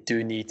 They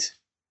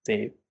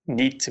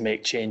need to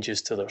make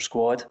changes to their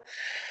squad,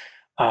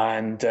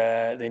 and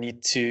they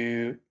need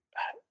to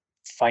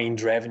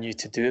find revenue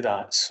to do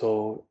that.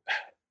 So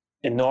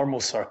in normal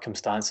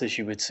circumstances,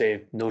 you would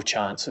say no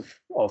chance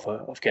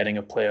of getting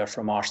a player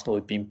from Arsenal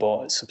who'd been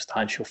bought at a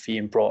substantial fee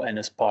and brought in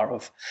as part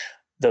of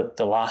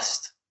the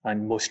last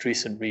and most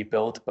recent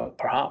rebuild. But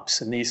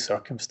perhaps in these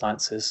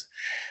circumstances,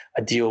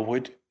 a deal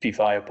would be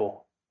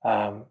viable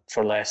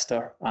for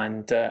Leicester,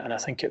 and I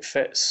think it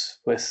fits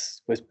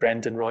with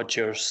Brendan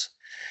Rodgers'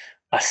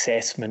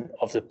 assessment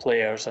of the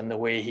players and the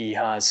way he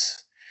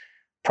has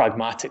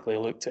pragmatically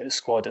looked at his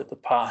squad at the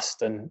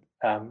past. And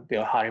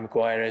Harry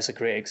Maguire is a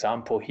great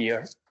example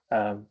here.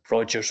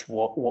 Rodgers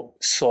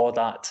saw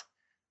that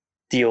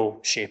deal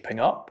shaping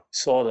up,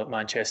 saw that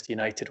Manchester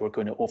United were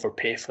going to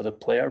overpay for the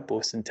player,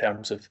 both in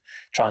terms of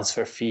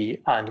transfer fee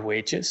and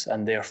wages,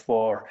 and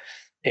therefore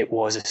it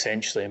was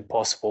essentially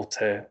impossible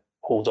to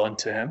hold on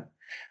to him,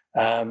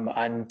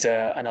 and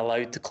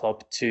allowed the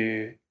club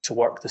to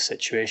work the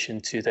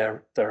situation to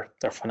their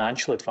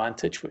financial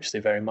advantage, which they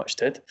very much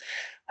did.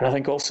 And I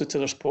think also to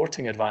their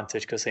sporting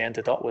advantage, because they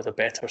ended up with a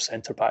better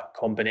centre-back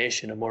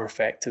combination, a more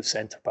effective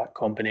centre-back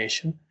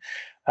combination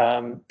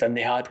than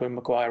they had when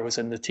Maguire was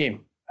in the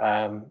team.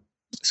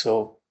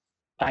 So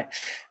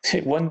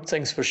one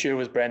thing's for sure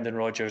with Brendan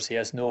Rodgers, he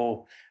has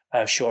no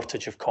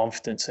shortage of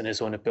confidence in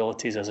his own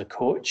abilities as a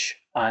coach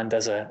and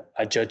as a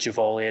judge of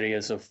all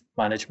areas of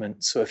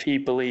management. So if he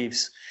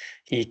believes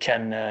he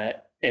can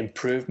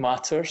improve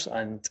matters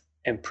and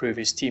improve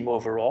his team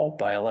overall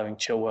by allowing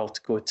Chilwell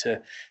to go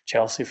to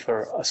Chelsea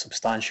for a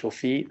substantial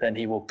fee, then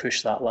he will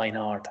push that line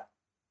hard.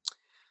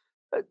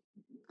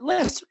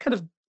 Leicester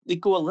they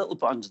go a little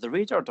bit under the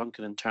radar,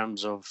 Duncan, in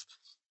terms of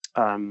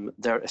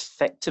their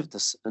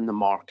effectiveness in the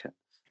market.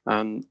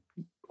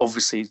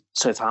 Obviously,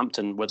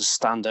 Southampton were the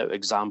standout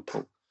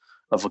example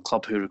of a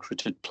club who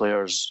recruited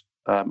players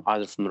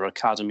either from their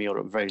academy or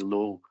at very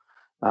low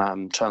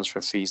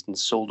transfer fees and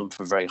sold them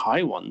for very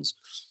high ones.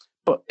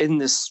 But in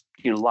this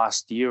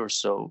last year or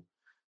so,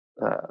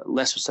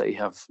 Leicester City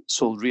have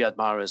sold Riyad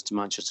Mahrez to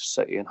Manchester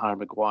City and Harry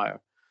Maguire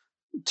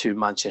to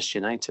Manchester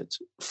United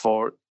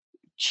for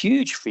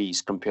huge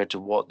fees compared to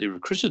what they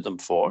recruited them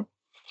for.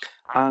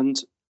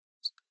 And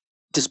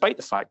despite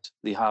the fact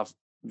they have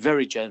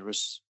very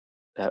generous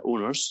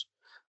owners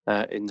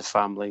in the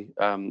family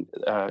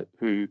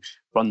who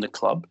run the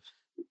club,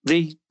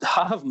 they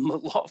have a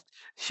lot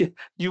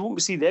you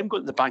won't see them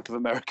going to the Bank of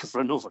America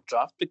for an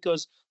overdraft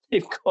because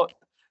they've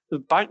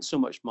banked so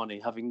much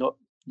money, having not,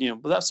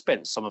 but they've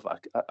spent some of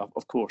it,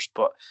 of course.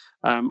 But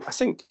I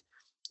think,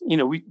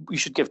 we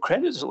should give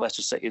credit to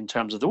Leicester City in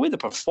terms of the way they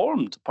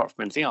performed, apart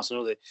from anything else. I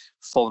know they've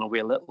fallen away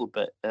a little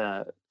bit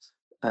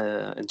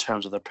in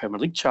terms of their Premier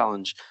League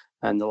challenge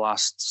in the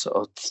last sort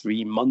of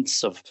 3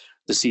 months of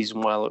the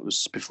season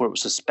before it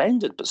was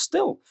suspended, but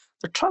still,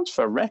 their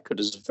transfer record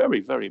is very,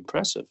 very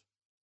impressive.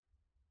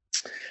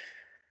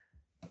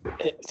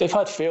 They've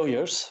had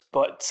failures,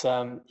 but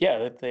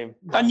they.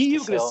 I knew you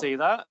were going to say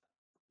that.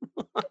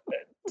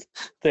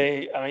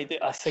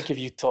 I think if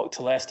you talk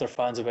to Leicester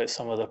fans about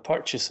some of their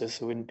purchases,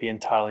 they wouldn't be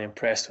entirely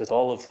impressed with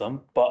all of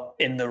them. But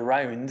in the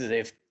round,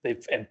 they've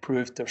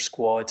improved their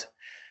squad.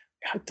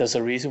 There's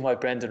a reason why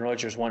Brendan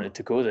Rodgers wanted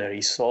to go there.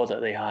 He saw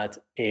that they had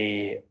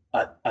a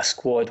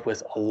squad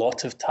with a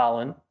lot of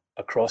talent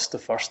across the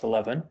first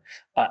 11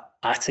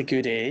 at a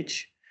good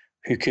age,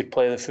 who could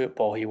play the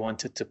football he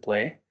wanted to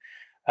play.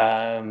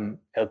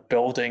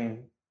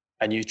 Building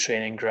a new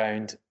training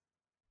ground,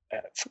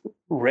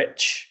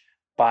 rich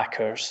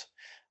backers.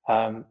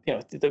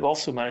 They've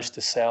also managed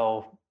to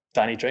sell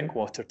Danny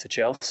Drinkwater to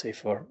Chelsea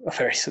for a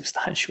very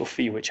substantial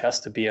fee, which has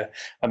to be a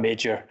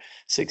major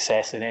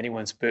success in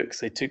anyone's books.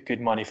 They took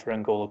good money for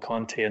N'Golo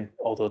Conte, and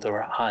although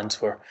their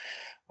hands were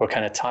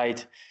kind of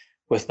tied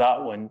with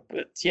that one,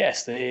 but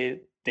yes, they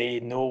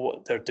know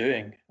what they're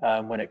doing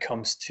when it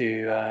comes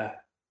to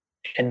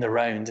in the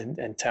round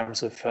in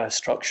terms of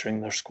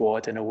structuring their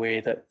squad in a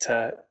way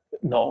that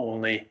not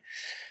only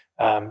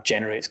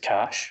generates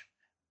cash,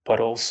 but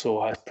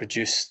also has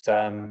produced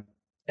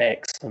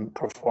excellent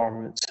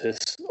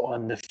performances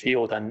on the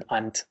field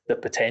and the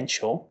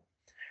potential.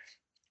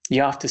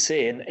 You have to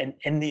say,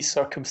 in these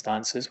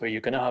circumstances where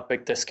you're going to have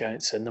big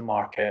discounts in the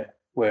market,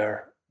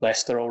 where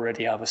Leicester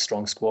already have a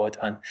strong squad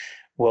and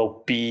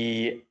will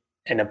be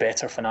in a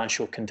better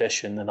financial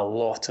condition than a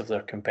lot of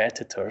their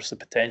competitors, the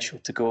potential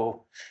to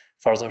go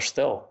further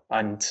still.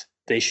 And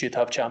they should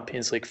have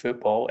Champions League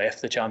football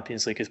if the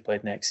Champions League is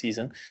played next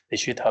season. They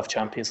should have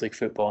Champions League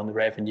football and the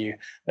revenue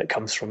that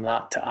comes from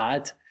that to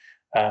add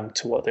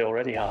to what they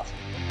already have.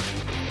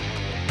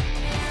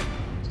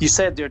 You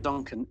said there,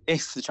 Duncan,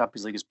 if the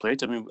Champions League is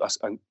played, I mean,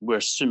 we're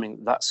assuming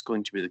that's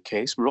going to be the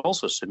case. We're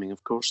also assuming,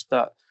 of course,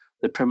 that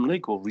the Premier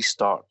League will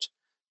restart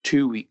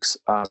 2 weeks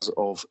as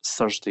of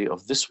Thursday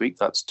of this week.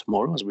 That's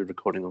tomorrow, as we're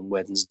recording on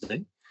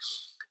Wednesday.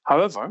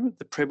 However,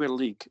 the Premier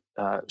League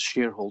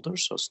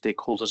shareholders, or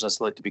stakeholders as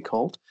they like to be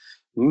called,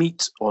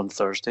 meet on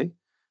Thursday,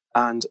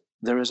 and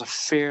there is a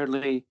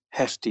fairly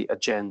hefty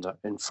agenda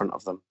in front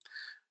of them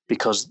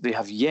because they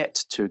have yet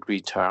to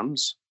agree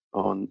terms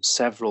on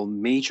several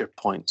major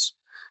points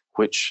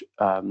which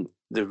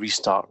the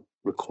restart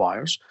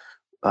requires,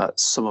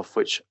 some of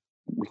which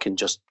we can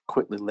just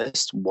quickly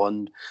list.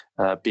 One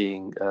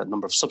being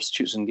number of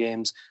substitutes in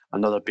games,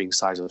 another being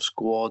size of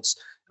squads,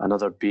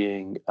 another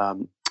being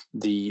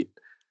the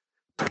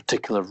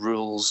particular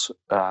rules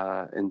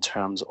in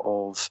terms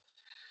of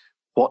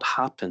what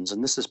happens,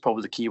 and this is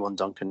probably the key one,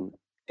 Duncan,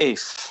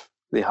 if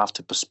they have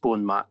to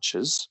postpone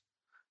matches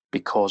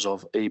because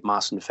of a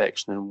mass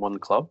infection in one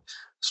club.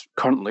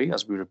 Currently,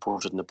 as we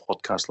reported in the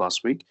podcast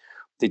last week,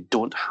 they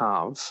don't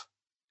have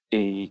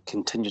a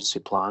contingency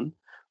plan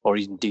or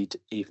indeed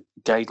a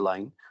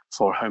guideline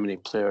for how many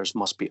players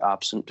must be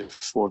absent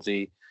before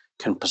they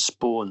can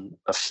postpone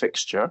a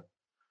fixture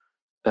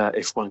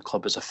if one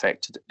club is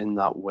affected in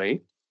that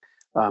way.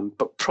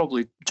 But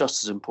probably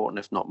just as important,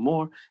 if not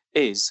more,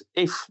 is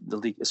if the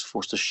league is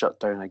forced to shut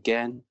down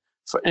again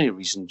for any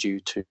reason due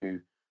to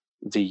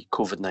the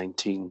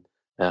COVID-19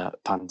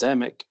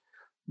 pandemic,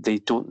 they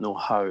don't know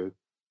how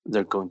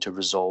they're going to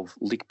resolve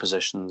league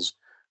positions.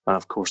 And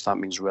of course, that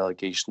means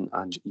relegation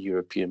and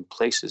European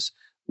places.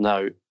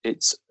 Now,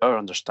 it's our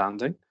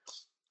understanding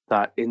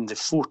that in the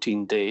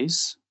 14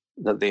 days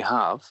that they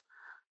have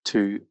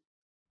to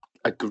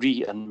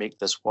agree and make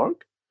this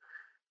work,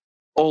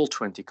 all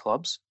 20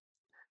 clubs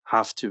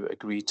have to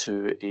agree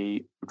to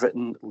a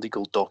written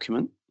legal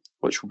document,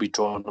 which will be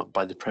drawn up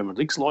by the Premier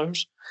League's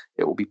lawyers.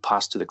 It will be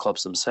passed to the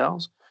clubs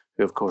themselves,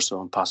 who of course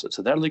will pass it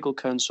to their legal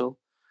counsel,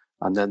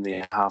 and then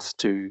they have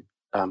to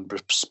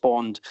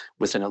respond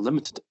within a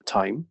limited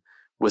time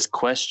with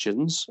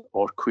questions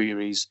or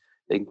queries,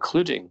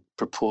 including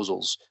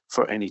proposals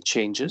for any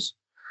changes,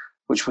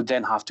 which would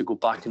then have to go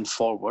back and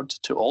forward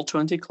to all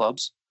 20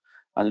 clubs,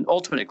 and then all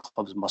 20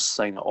 clubs must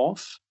sign it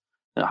off.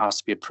 It has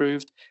to be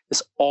approved.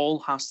 This all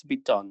has to be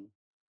done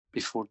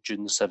before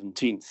June the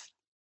 17th,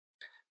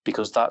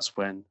 because that's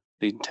when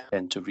they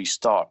intend to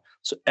restart.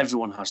 So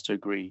everyone has to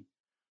agree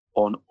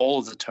on all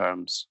of the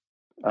terms.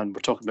 And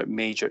we're talking about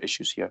major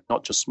issues here,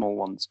 not just small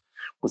ones,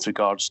 with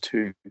regards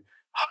to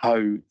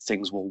how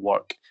things will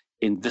work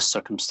in this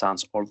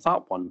circumstance or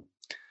that one.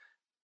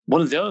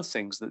 One of the other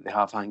things that they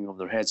have hanging over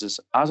their heads is,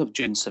 as of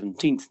June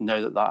 17th,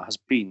 now that that has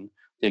been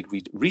the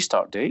agreed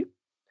restart date,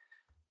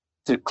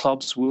 the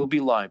clubs will be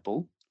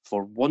liable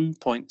for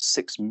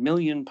 £1.6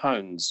 million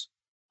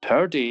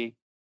per day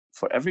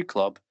for every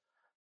club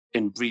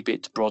in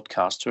rebate to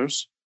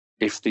broadcasters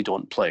if they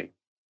don't play.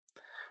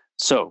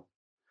 So,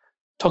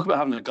 talk about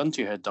having a gun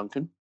to your head,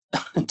 Duncan,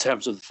 in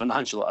terms of the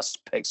financial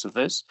aspects of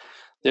this.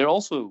 They're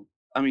also,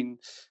 I mean,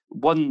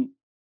 one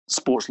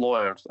sports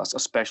lawyer, a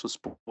specialist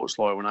sports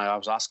lawyer, when I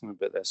was asking him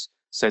about this,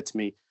 said to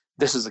me,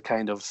 this is the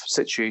kind of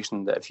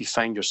situation that if you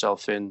find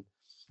yourself in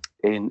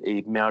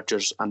a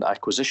mergers and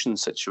acquisition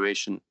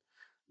situation,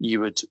 you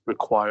would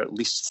require at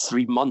least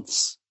 3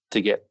 months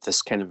to get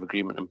this kind of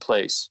agreement in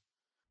place.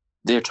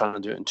 They're trying to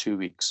do it in 2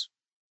 weeks.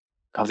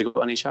 Have they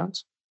got any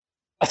chance?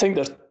 I think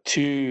there's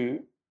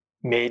two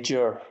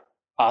major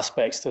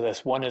aspects to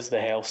this. One is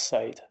the health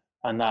side,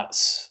 and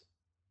that's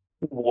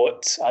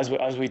what,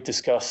 as we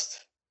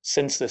discussed,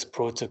 since this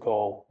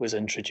protocol was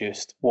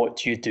introduced, what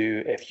do you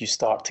do if you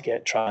start to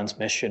get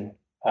transmission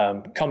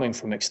coming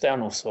from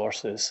external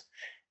sources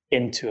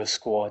into a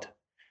squad,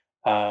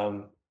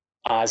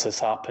 as has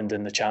happened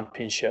in the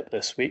Championship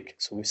this week.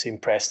 So we've seen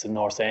Preston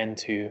North End,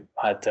 who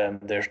had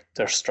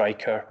their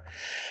striker,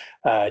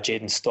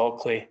 Jayden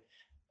Stockley,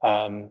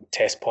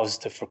 test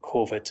positive for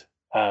COVID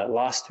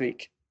last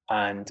week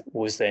and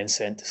was then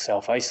sent to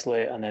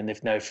self-isolate. And then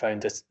they've now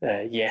found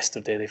that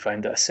yesterday they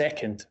found that a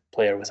second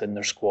player within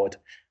their squad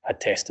had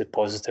tested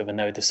positive, and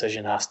now a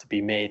decision has to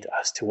be made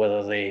as to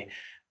whether they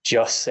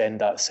just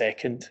send that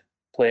second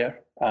player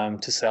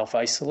to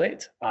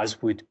self-isolate,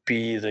 as would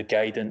be the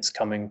guidance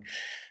coming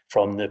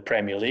from the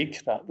Premier League.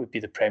 That would be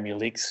the Premier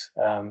League's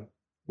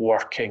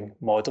working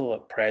model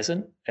at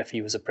present if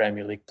he was a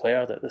Premier League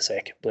player, that the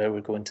second player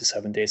would go into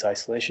 7 days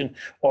isolation?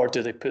 Or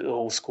do they put the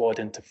whole squad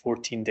into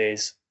 14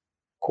 days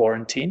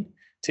quarantine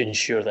to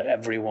ensure that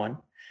everyone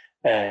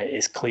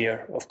is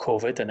clear of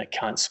COVID and it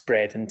can't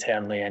spread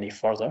internally any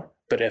further?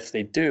 But if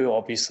they do,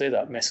 obviously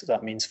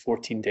that means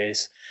 14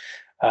 days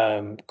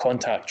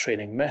contact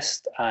training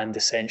missed, and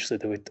essentially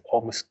they would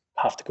almost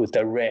have to go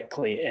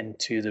directly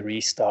into the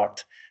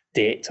restart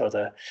date, or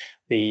the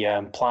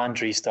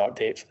planned restart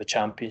date for the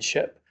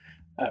Championship,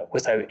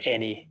 without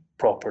any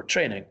proper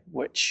training,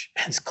 which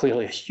is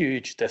clearly a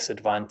huge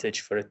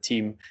disadvantage for a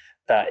team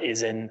that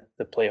is in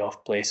the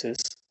playoff places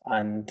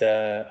and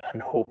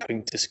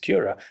hoping to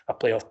secure a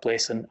playoff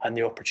place and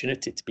the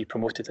opportunity to be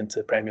promoted into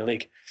the Premier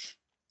League.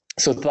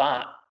 So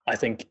that, I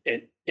think,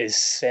 it is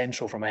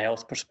central from a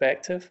health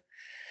perspective.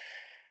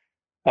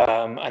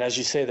 And as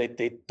you say,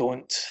 they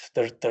don't.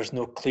 There's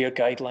no clear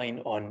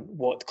guideline on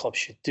what clubs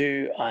should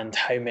do and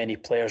how many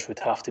players would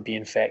have to be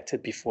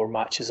infected before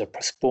matches are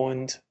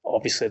postponed.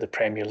 Obviously, the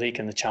Premier League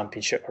and the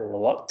Championship are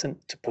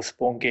reluctant to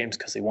postpone games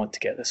because they want to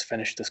get this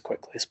finished as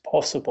quickly as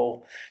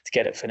possible, to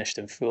get it finished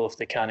in full if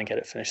they can, and get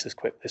it finished as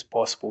quickly as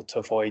possible to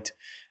avoid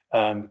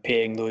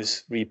paying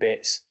those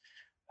rebates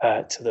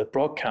to the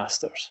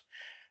broadcasters.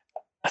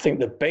 I think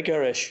the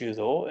bigger issue,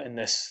 though, in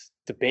this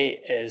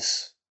debate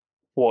is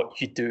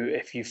what you do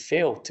if you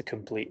fail to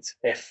complete,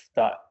 if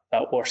that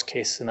worst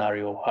case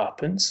scenario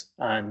happens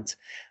and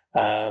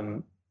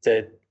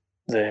the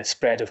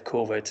spread of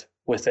COVID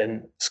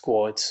within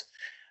squads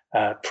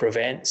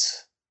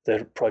prevents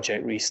the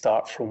Project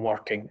Restart from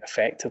working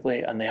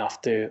effectively, and they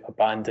have to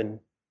abandon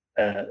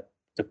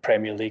the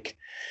Premier League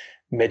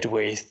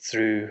midway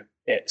through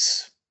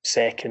its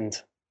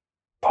second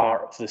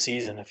part of the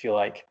season, if you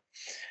like.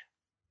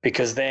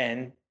 Because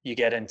then you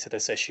get into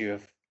this issue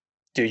of,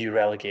 do you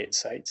relegate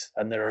sides?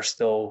 And there are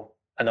still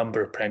a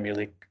number of Premier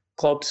League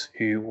clubs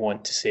who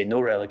want to say no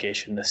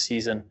relegation this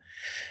season.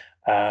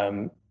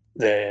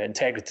 The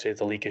integrity of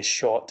the league is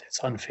shot.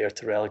 It's unfair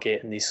to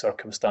relegate in these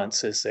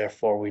circumstances.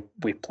 Therefore,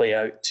 we play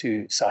out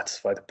to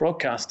satisfy the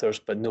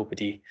broadcasters, but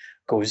nobody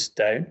goes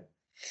down.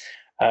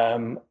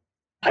 And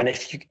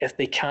if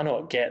they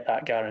cannot get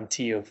that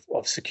guarantee of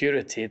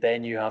security,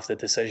 then you have the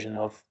decision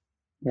of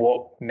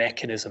what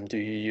mechanism do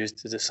you use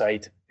to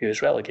decide who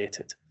is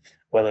relegated?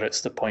 Whether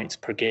it's the points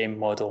per game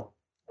model,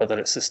 whether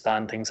it's the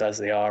standings as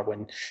they are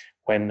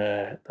when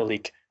the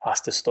league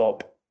has to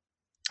stop,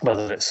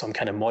 whether it's some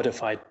kind of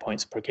modified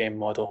points per game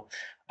model.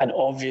 And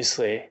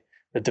obviously,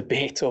 the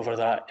debate over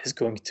that is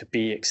going to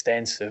be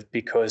extensive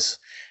because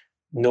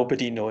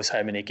nobody knows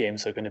how many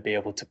games they're going to be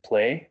able to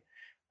play.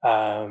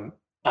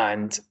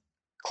 And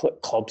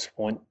clubs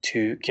want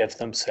to give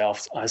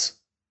themselves as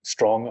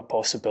strong a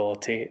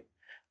possibility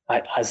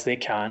as they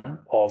can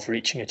of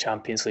reaching a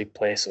Champions League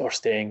place or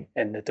staying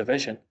in the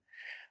division.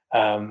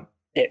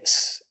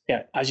 It's,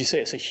 as you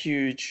say, it's a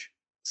huge,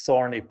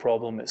 thorny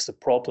problem. It's the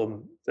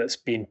problem that's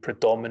been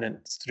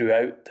predominant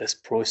throughout this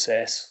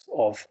process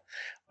of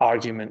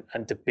argument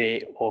and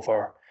debate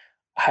over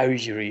how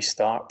you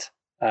restart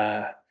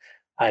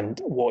and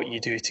what you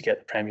do to get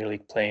the Premier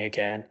League playing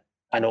again.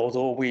 And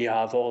although we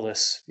have all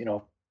this,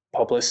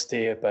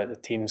 publicity about the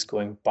teams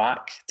going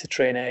back to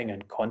training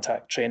and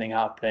contact training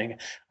happening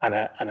and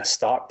a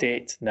start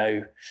date now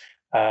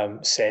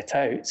set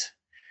out,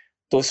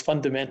 those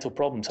fundamental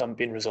problems haven't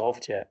been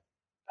resolved yet.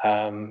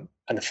 And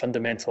the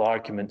fundamental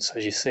arguments,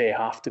 as you say,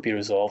 have to be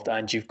resolved.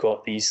 And you've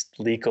got these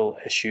legal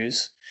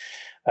issues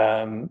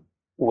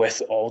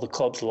with all the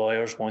club's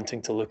lawyers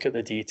wanting to look at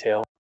the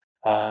detail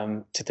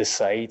to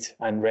decide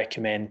and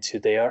recommend to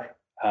their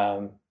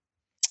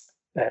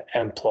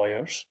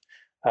employers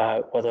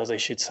whether they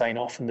should sign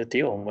off on the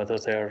deal and whether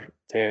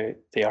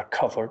they are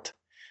covered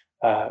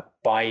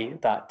by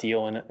that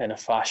deal in a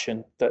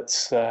fashion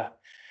that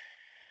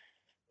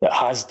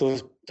has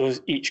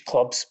those each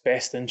club's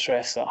best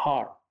interests at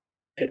heart.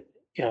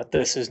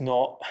 This is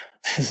not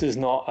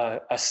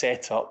a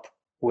setup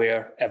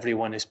where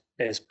everyone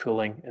is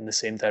pulling in the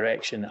same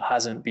direction. It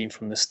hasn't been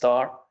from the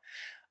start.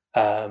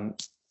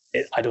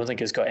 I don't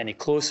think it's got any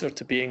closer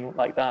to being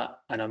like that,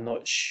 and I'm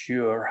not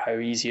sure how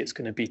easy it's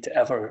going to be to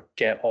ever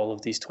get all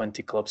of these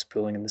 20 clubs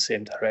pulling in the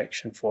same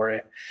direction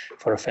for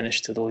a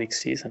finish to the league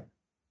season.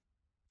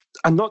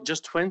 And not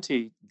just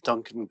 20,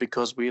 Duncan,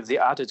 because we have the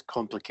added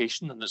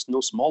complication, and it's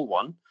no small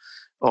one,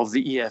 of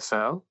the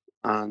EFL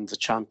and the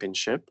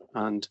Championship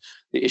and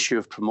the issue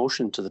of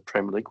promotion to the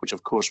Premier League, which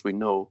of course we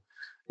know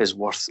is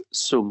worth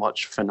so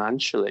much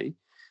financially.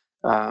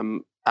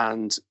 And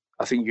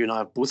I think you and I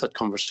have both had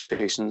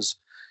conversations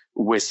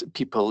with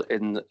people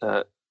in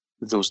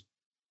those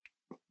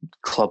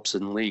clubs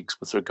and leagues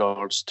with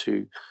regards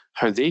to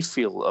how they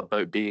feel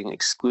about being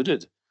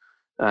excluded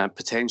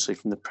potentially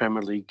from the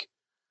Premier League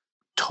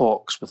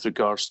talks with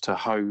regards to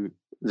how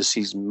the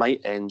season might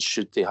end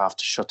should they have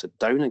to shut it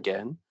down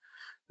again.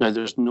 Now,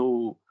 there's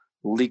no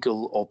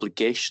legal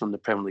obligation on the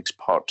Premier League's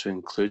part to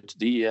include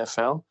the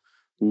EFL,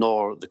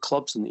 nor the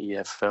clubs in the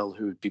EFL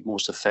who would be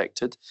most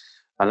affected.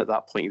 And at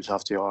that point, you'd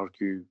have to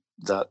argue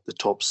that the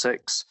top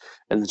six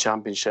in the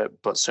Championship,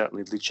 but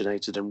certainly Leeds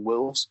United and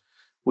Wolves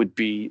would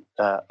be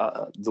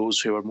those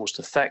who are most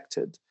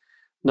affected.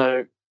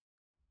 Now,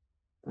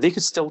 they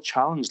could still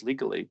challenge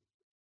legally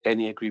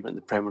any agreement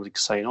the Premier League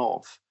sign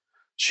off,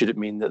 should it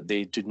mean that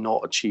they do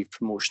not achieve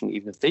promotion,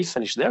 even if they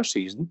finish their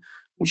season,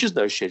 which is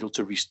now scheduled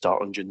to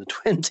restart on June the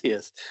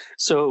 20th.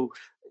 So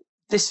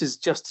this is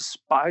just a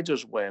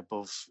spider's web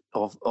of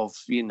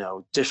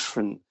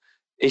different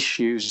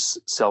issues,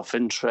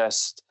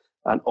 self-interest,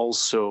 and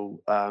also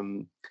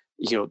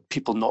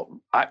people not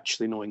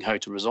actually knowing how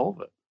to resolve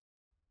it.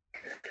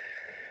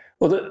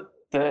 Well,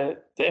 the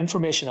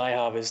information I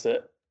have is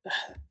that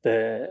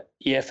the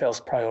EFL's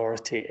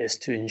priority is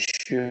to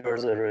ensure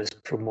there is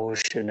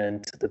promotion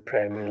into the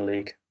Premier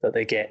League, that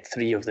they get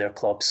 3 of their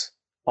clubs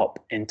up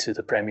into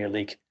the Premier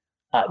League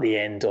at the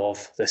end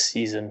of the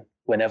season,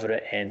 whenever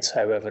it ends,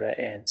 however it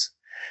ends.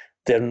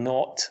 They're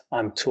not,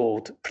 I'm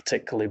told,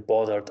 particularly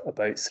bothered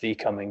about 3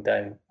 coming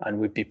down, and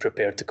would be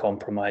prepared to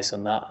compromise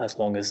on that as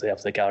long as they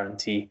have the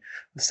guarantee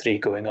of 3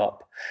 going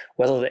up.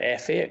 Whether the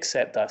FA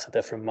accept that's a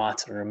different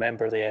matter. And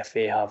remember, the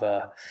FA have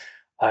a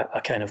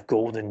kind of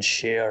golden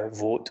share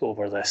vote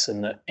over this,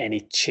 and that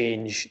any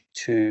change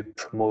to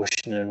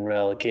promotion and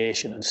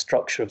relegation and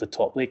structure of the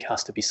top league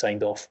has to be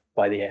signed off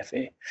by the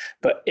FA.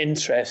 But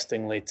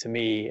interestingly to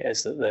me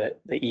is that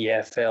the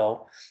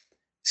EFL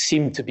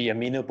seem to be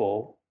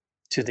amenable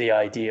to the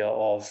idea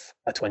of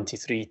a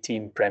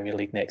 23-team Premier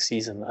League next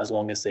season, as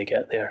long as they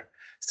get their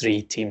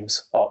 3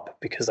 teams up,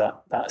 because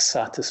that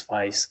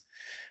satisfies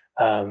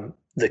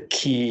the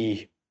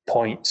key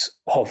points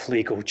of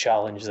legal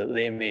challenge that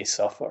they may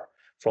suffer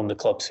from the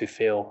clubs who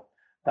fail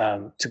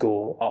to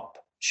go up,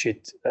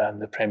 should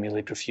the Premier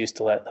League refuse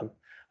to let them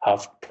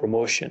have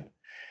promotion.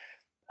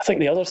 I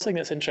think the other thing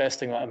that's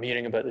interesting that I'm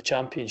hearing about the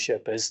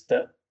Championship is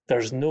that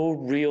there's no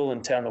real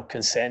internal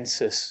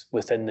consensus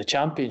within the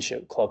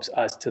Championship clubs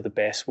as to the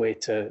best way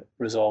to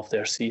resolve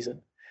their season.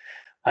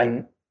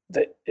 And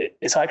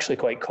it's actually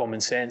quite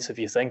common sense if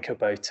you think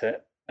about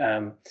it.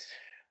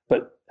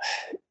 But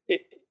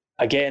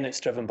again, it's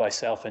driven by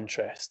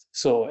self-interest.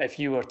 So if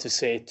you were to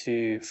say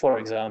to, for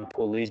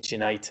example, Leeds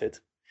United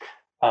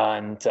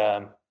and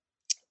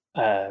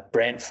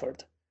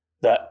Brentford,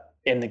 that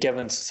in the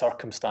given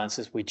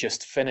circumstances, we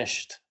just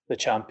finished the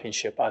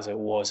Championship as it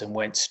was and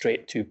went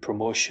straight to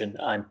promotion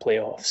and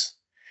playoffs,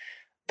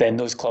 then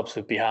those clubs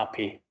would be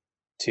happy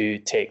to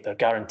take their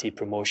guaranteed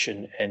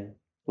promotion in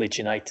Leeds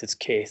United's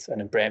case, and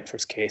in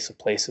Brentford's case, a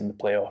place in the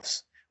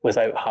playoffs,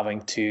 without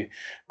having to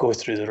go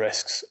through the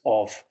risks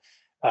of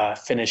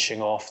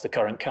finishing off the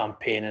current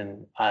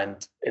campaign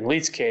and in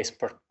Leeds' case,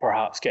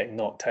 perhaps getting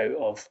knocked out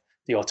of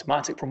the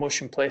automatic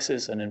promotion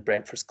places, and in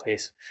Brentford's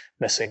case,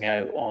 missing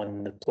out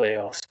on the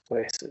playoffs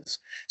places.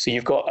 So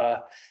you've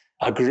got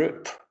a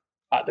group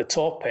at the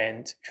top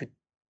end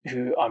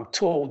who I'm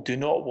told do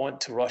not want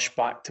to rush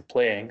back to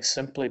playing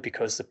simply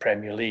because the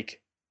Premier League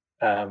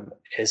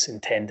is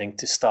intending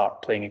to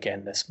start playing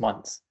again this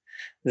month.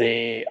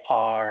 They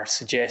are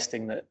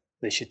suggesting that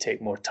they should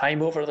take more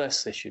time over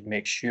this. They should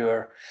make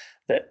sure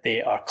that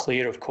they are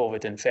clear of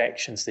COVID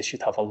infections. They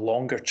should have a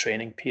longer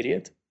training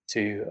period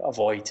to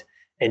avoid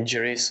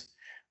injuries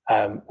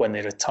when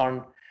they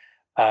return.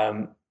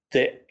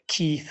 The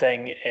key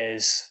thing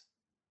is,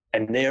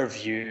 in their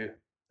view,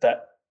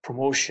 that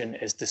promotion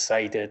is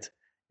decided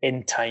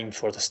in time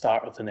for the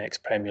start of the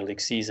next Premier League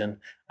season.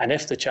 And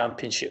if the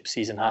Championship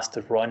season has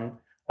to run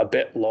a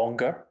bit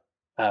longer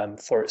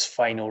for its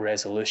final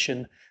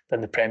resolution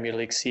than the Premier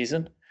League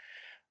season,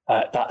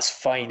 that's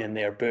fine in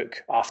their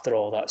book. After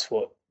all, that's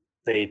what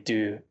they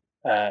do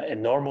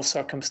in normal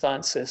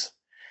circumstances.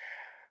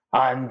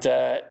 And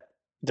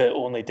the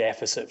only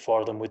deficit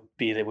for them would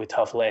be they would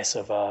have less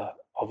of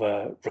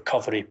a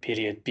recovery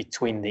period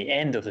between the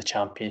end of the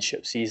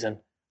Championship season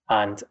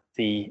and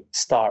the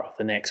start of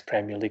the next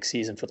Premier League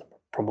season for the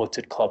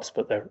promoted clubs,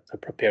 but they're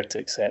prepared to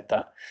accept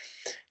that.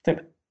 I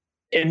think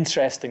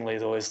interestingly,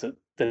 though, is that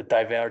the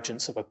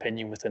divergence of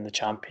opinion within the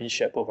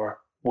Championship over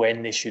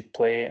when they should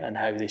play and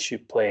how they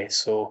should play.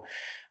 So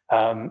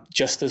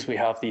just as we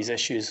have these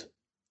issues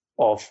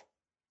of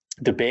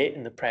debate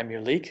in the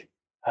Premier League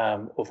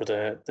over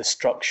the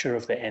structure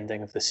of the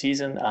ending of the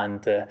season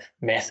and the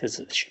methods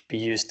that should be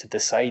used to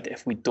decide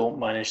if we don't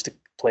manage to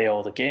play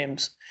all the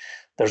games,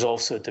 there's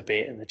also a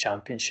debate in the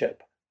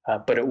Championship,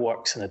 but it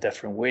works in a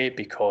different way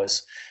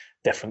because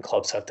different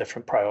clubs have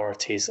different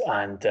priorities,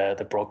 and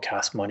the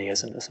broadcast money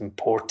isn't as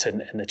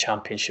important in the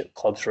Championship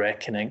club's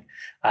reckoning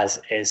as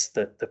is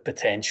the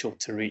potential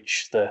to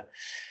reach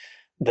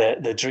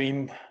the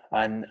dream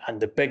and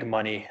the big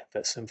money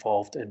that's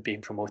involved in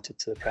being promoted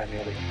to the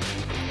Premier League.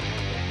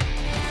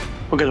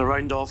 We're going to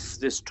round off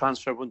this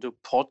Transfer Window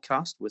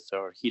podcast with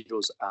our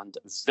heroes and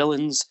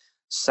villains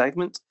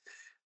segment.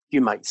 You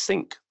might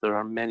think there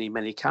are many,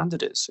 many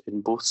candidates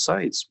in both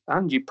sides,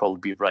 and you'd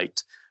probably be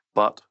right,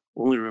 but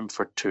only room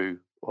for 2,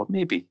 or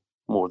maybe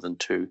more than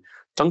 2.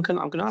 Duncan,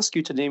 I'm going to ask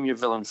you to name your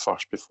villain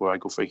first before I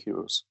go for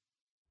heroes.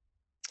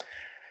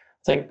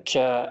 I think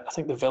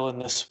the villain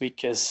this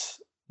week is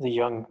the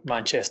young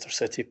Manchester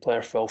City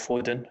player Phil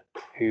Foden,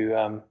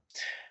 who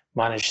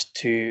managed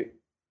to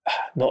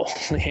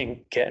not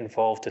only get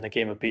involved in a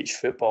game of beach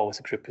football with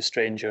a group of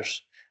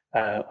strangers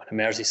on a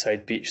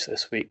Merseyside beach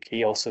this week,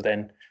 he also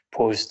then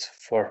posed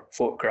for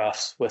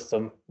photographs with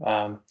them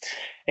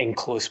in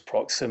close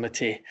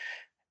proximity.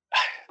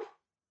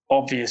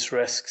 Obvious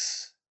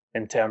risks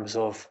in terms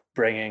of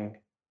bringing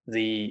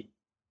the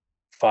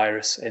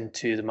virus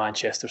into the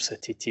Manchester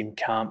City team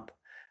camp,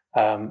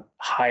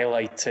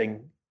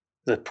 highlighting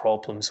the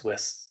problems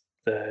with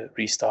the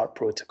restart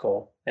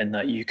protocol, in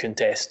that you can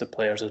test the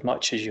players as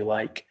much as you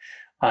like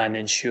and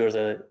ensure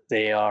that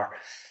they are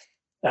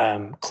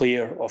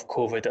clear of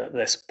COVID at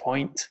this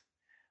point.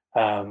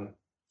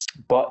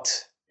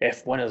 But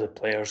if one of the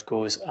players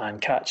goes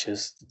and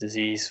catches the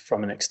disease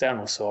from an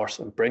external source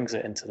and brings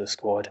it into the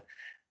squad,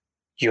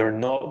 you're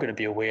not going to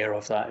be aware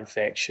of that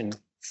infection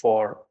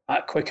for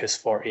at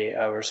quickest 48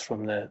 hours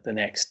from the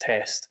next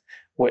test,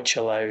 which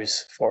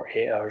allows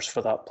 48 hours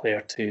for that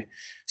player to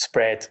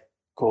spread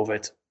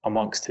COVID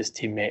amongst his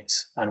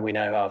teammates. And we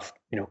now have,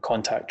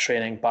 contact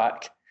training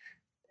back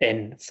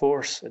in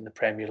force in the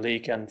Premier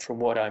League. And from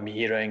what I'm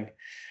hearing,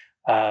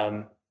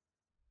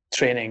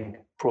 training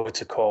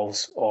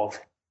protocols of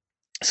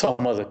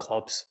some of the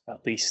clubs,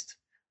 at least,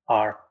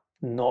 are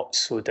not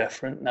so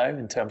different now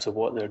in terms of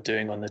what they're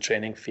doing on the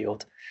training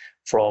field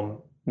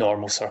from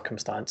normal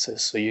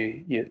circumstances. So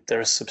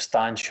there is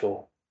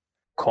substantial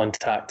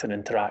contact and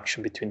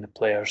interaction between the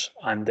players,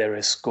 and there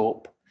is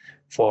scope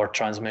for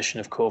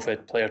transmission of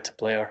COVID player to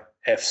player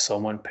if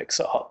someone picks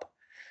it up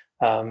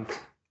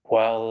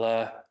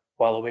while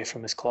away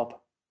from his club.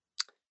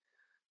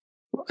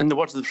 In the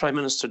words of the Prime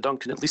Minister,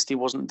 Duncan, at least he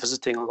wasn't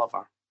visiting a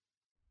lover.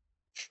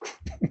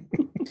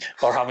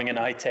 Or having an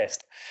eye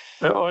test.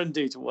 Or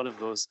indeed, one of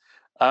those.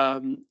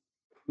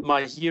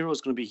 My hero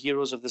is going to be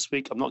heroes of this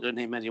week. I'm not going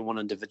to name any one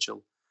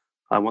individual.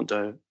 I want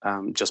to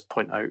just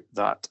point out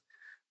that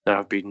there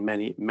have been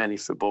many, many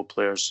football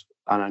players,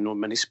 and I know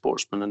many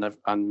sportsmen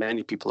and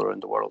many people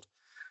around the world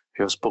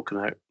who have spoken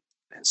out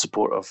in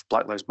support of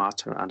Black Lives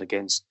Matter and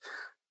against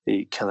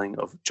the killing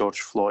of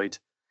George Floyd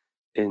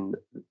in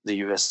the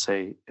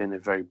USA in a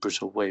very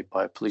brutal way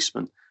by a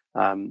policeman.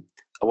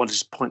 I want to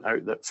just point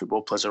out that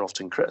football players are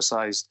often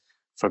criticised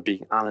for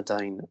being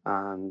anodyne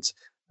and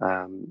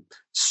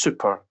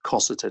super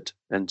cosseted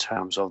in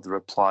terms of the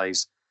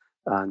replies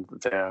and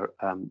the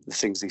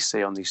things they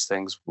say on these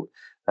things.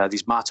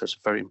 These matters,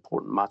 very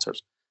important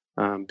matters,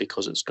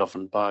 because it's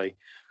governed by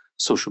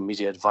social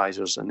media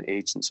advisors and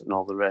agents and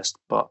all the rest.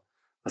 But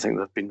I think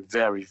there have been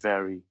very,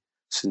 very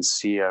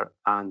sincere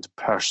and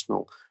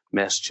personal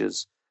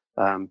messages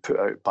put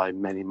out by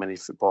many, many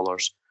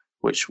footballers,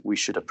 which we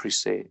should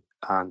appreciate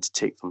and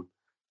take them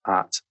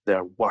at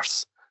their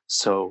worth.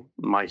 So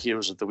my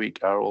heroes of the week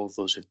are all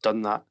those who've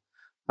done that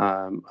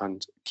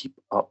and keep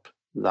up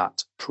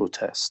that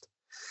protest.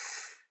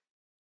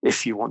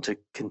 If you want to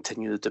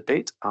continue the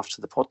debate after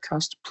the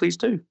podcast, please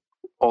do.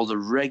 All the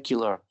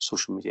regular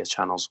social media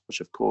channels, which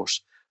of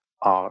course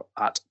are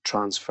at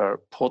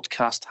Transfer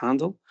Podcast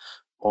handle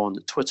on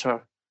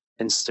Twitter,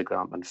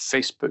 Instagram and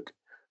Facebook.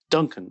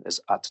 Duncan is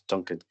at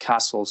Duncan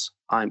Castles.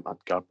 I'm at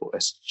Garbo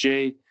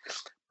SJ.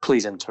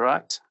 Please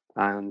interact.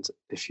 And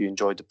if you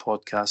enjoyed the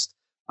podcast,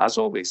 as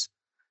always,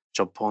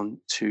 jump on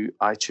to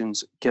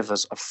iTunes, give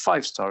us a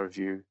 5-star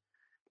review.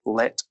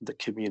 Let the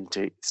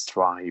community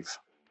thrive.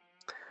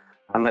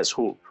 And let's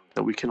hope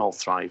that we can all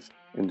thrive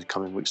in the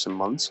coming weeks and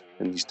months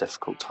in these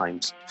difficult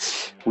times.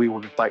 We will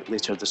be back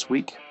later this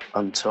week.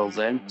 Until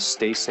then,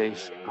 stay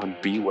safe and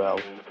be well.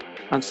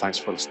 And thanks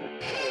for listening.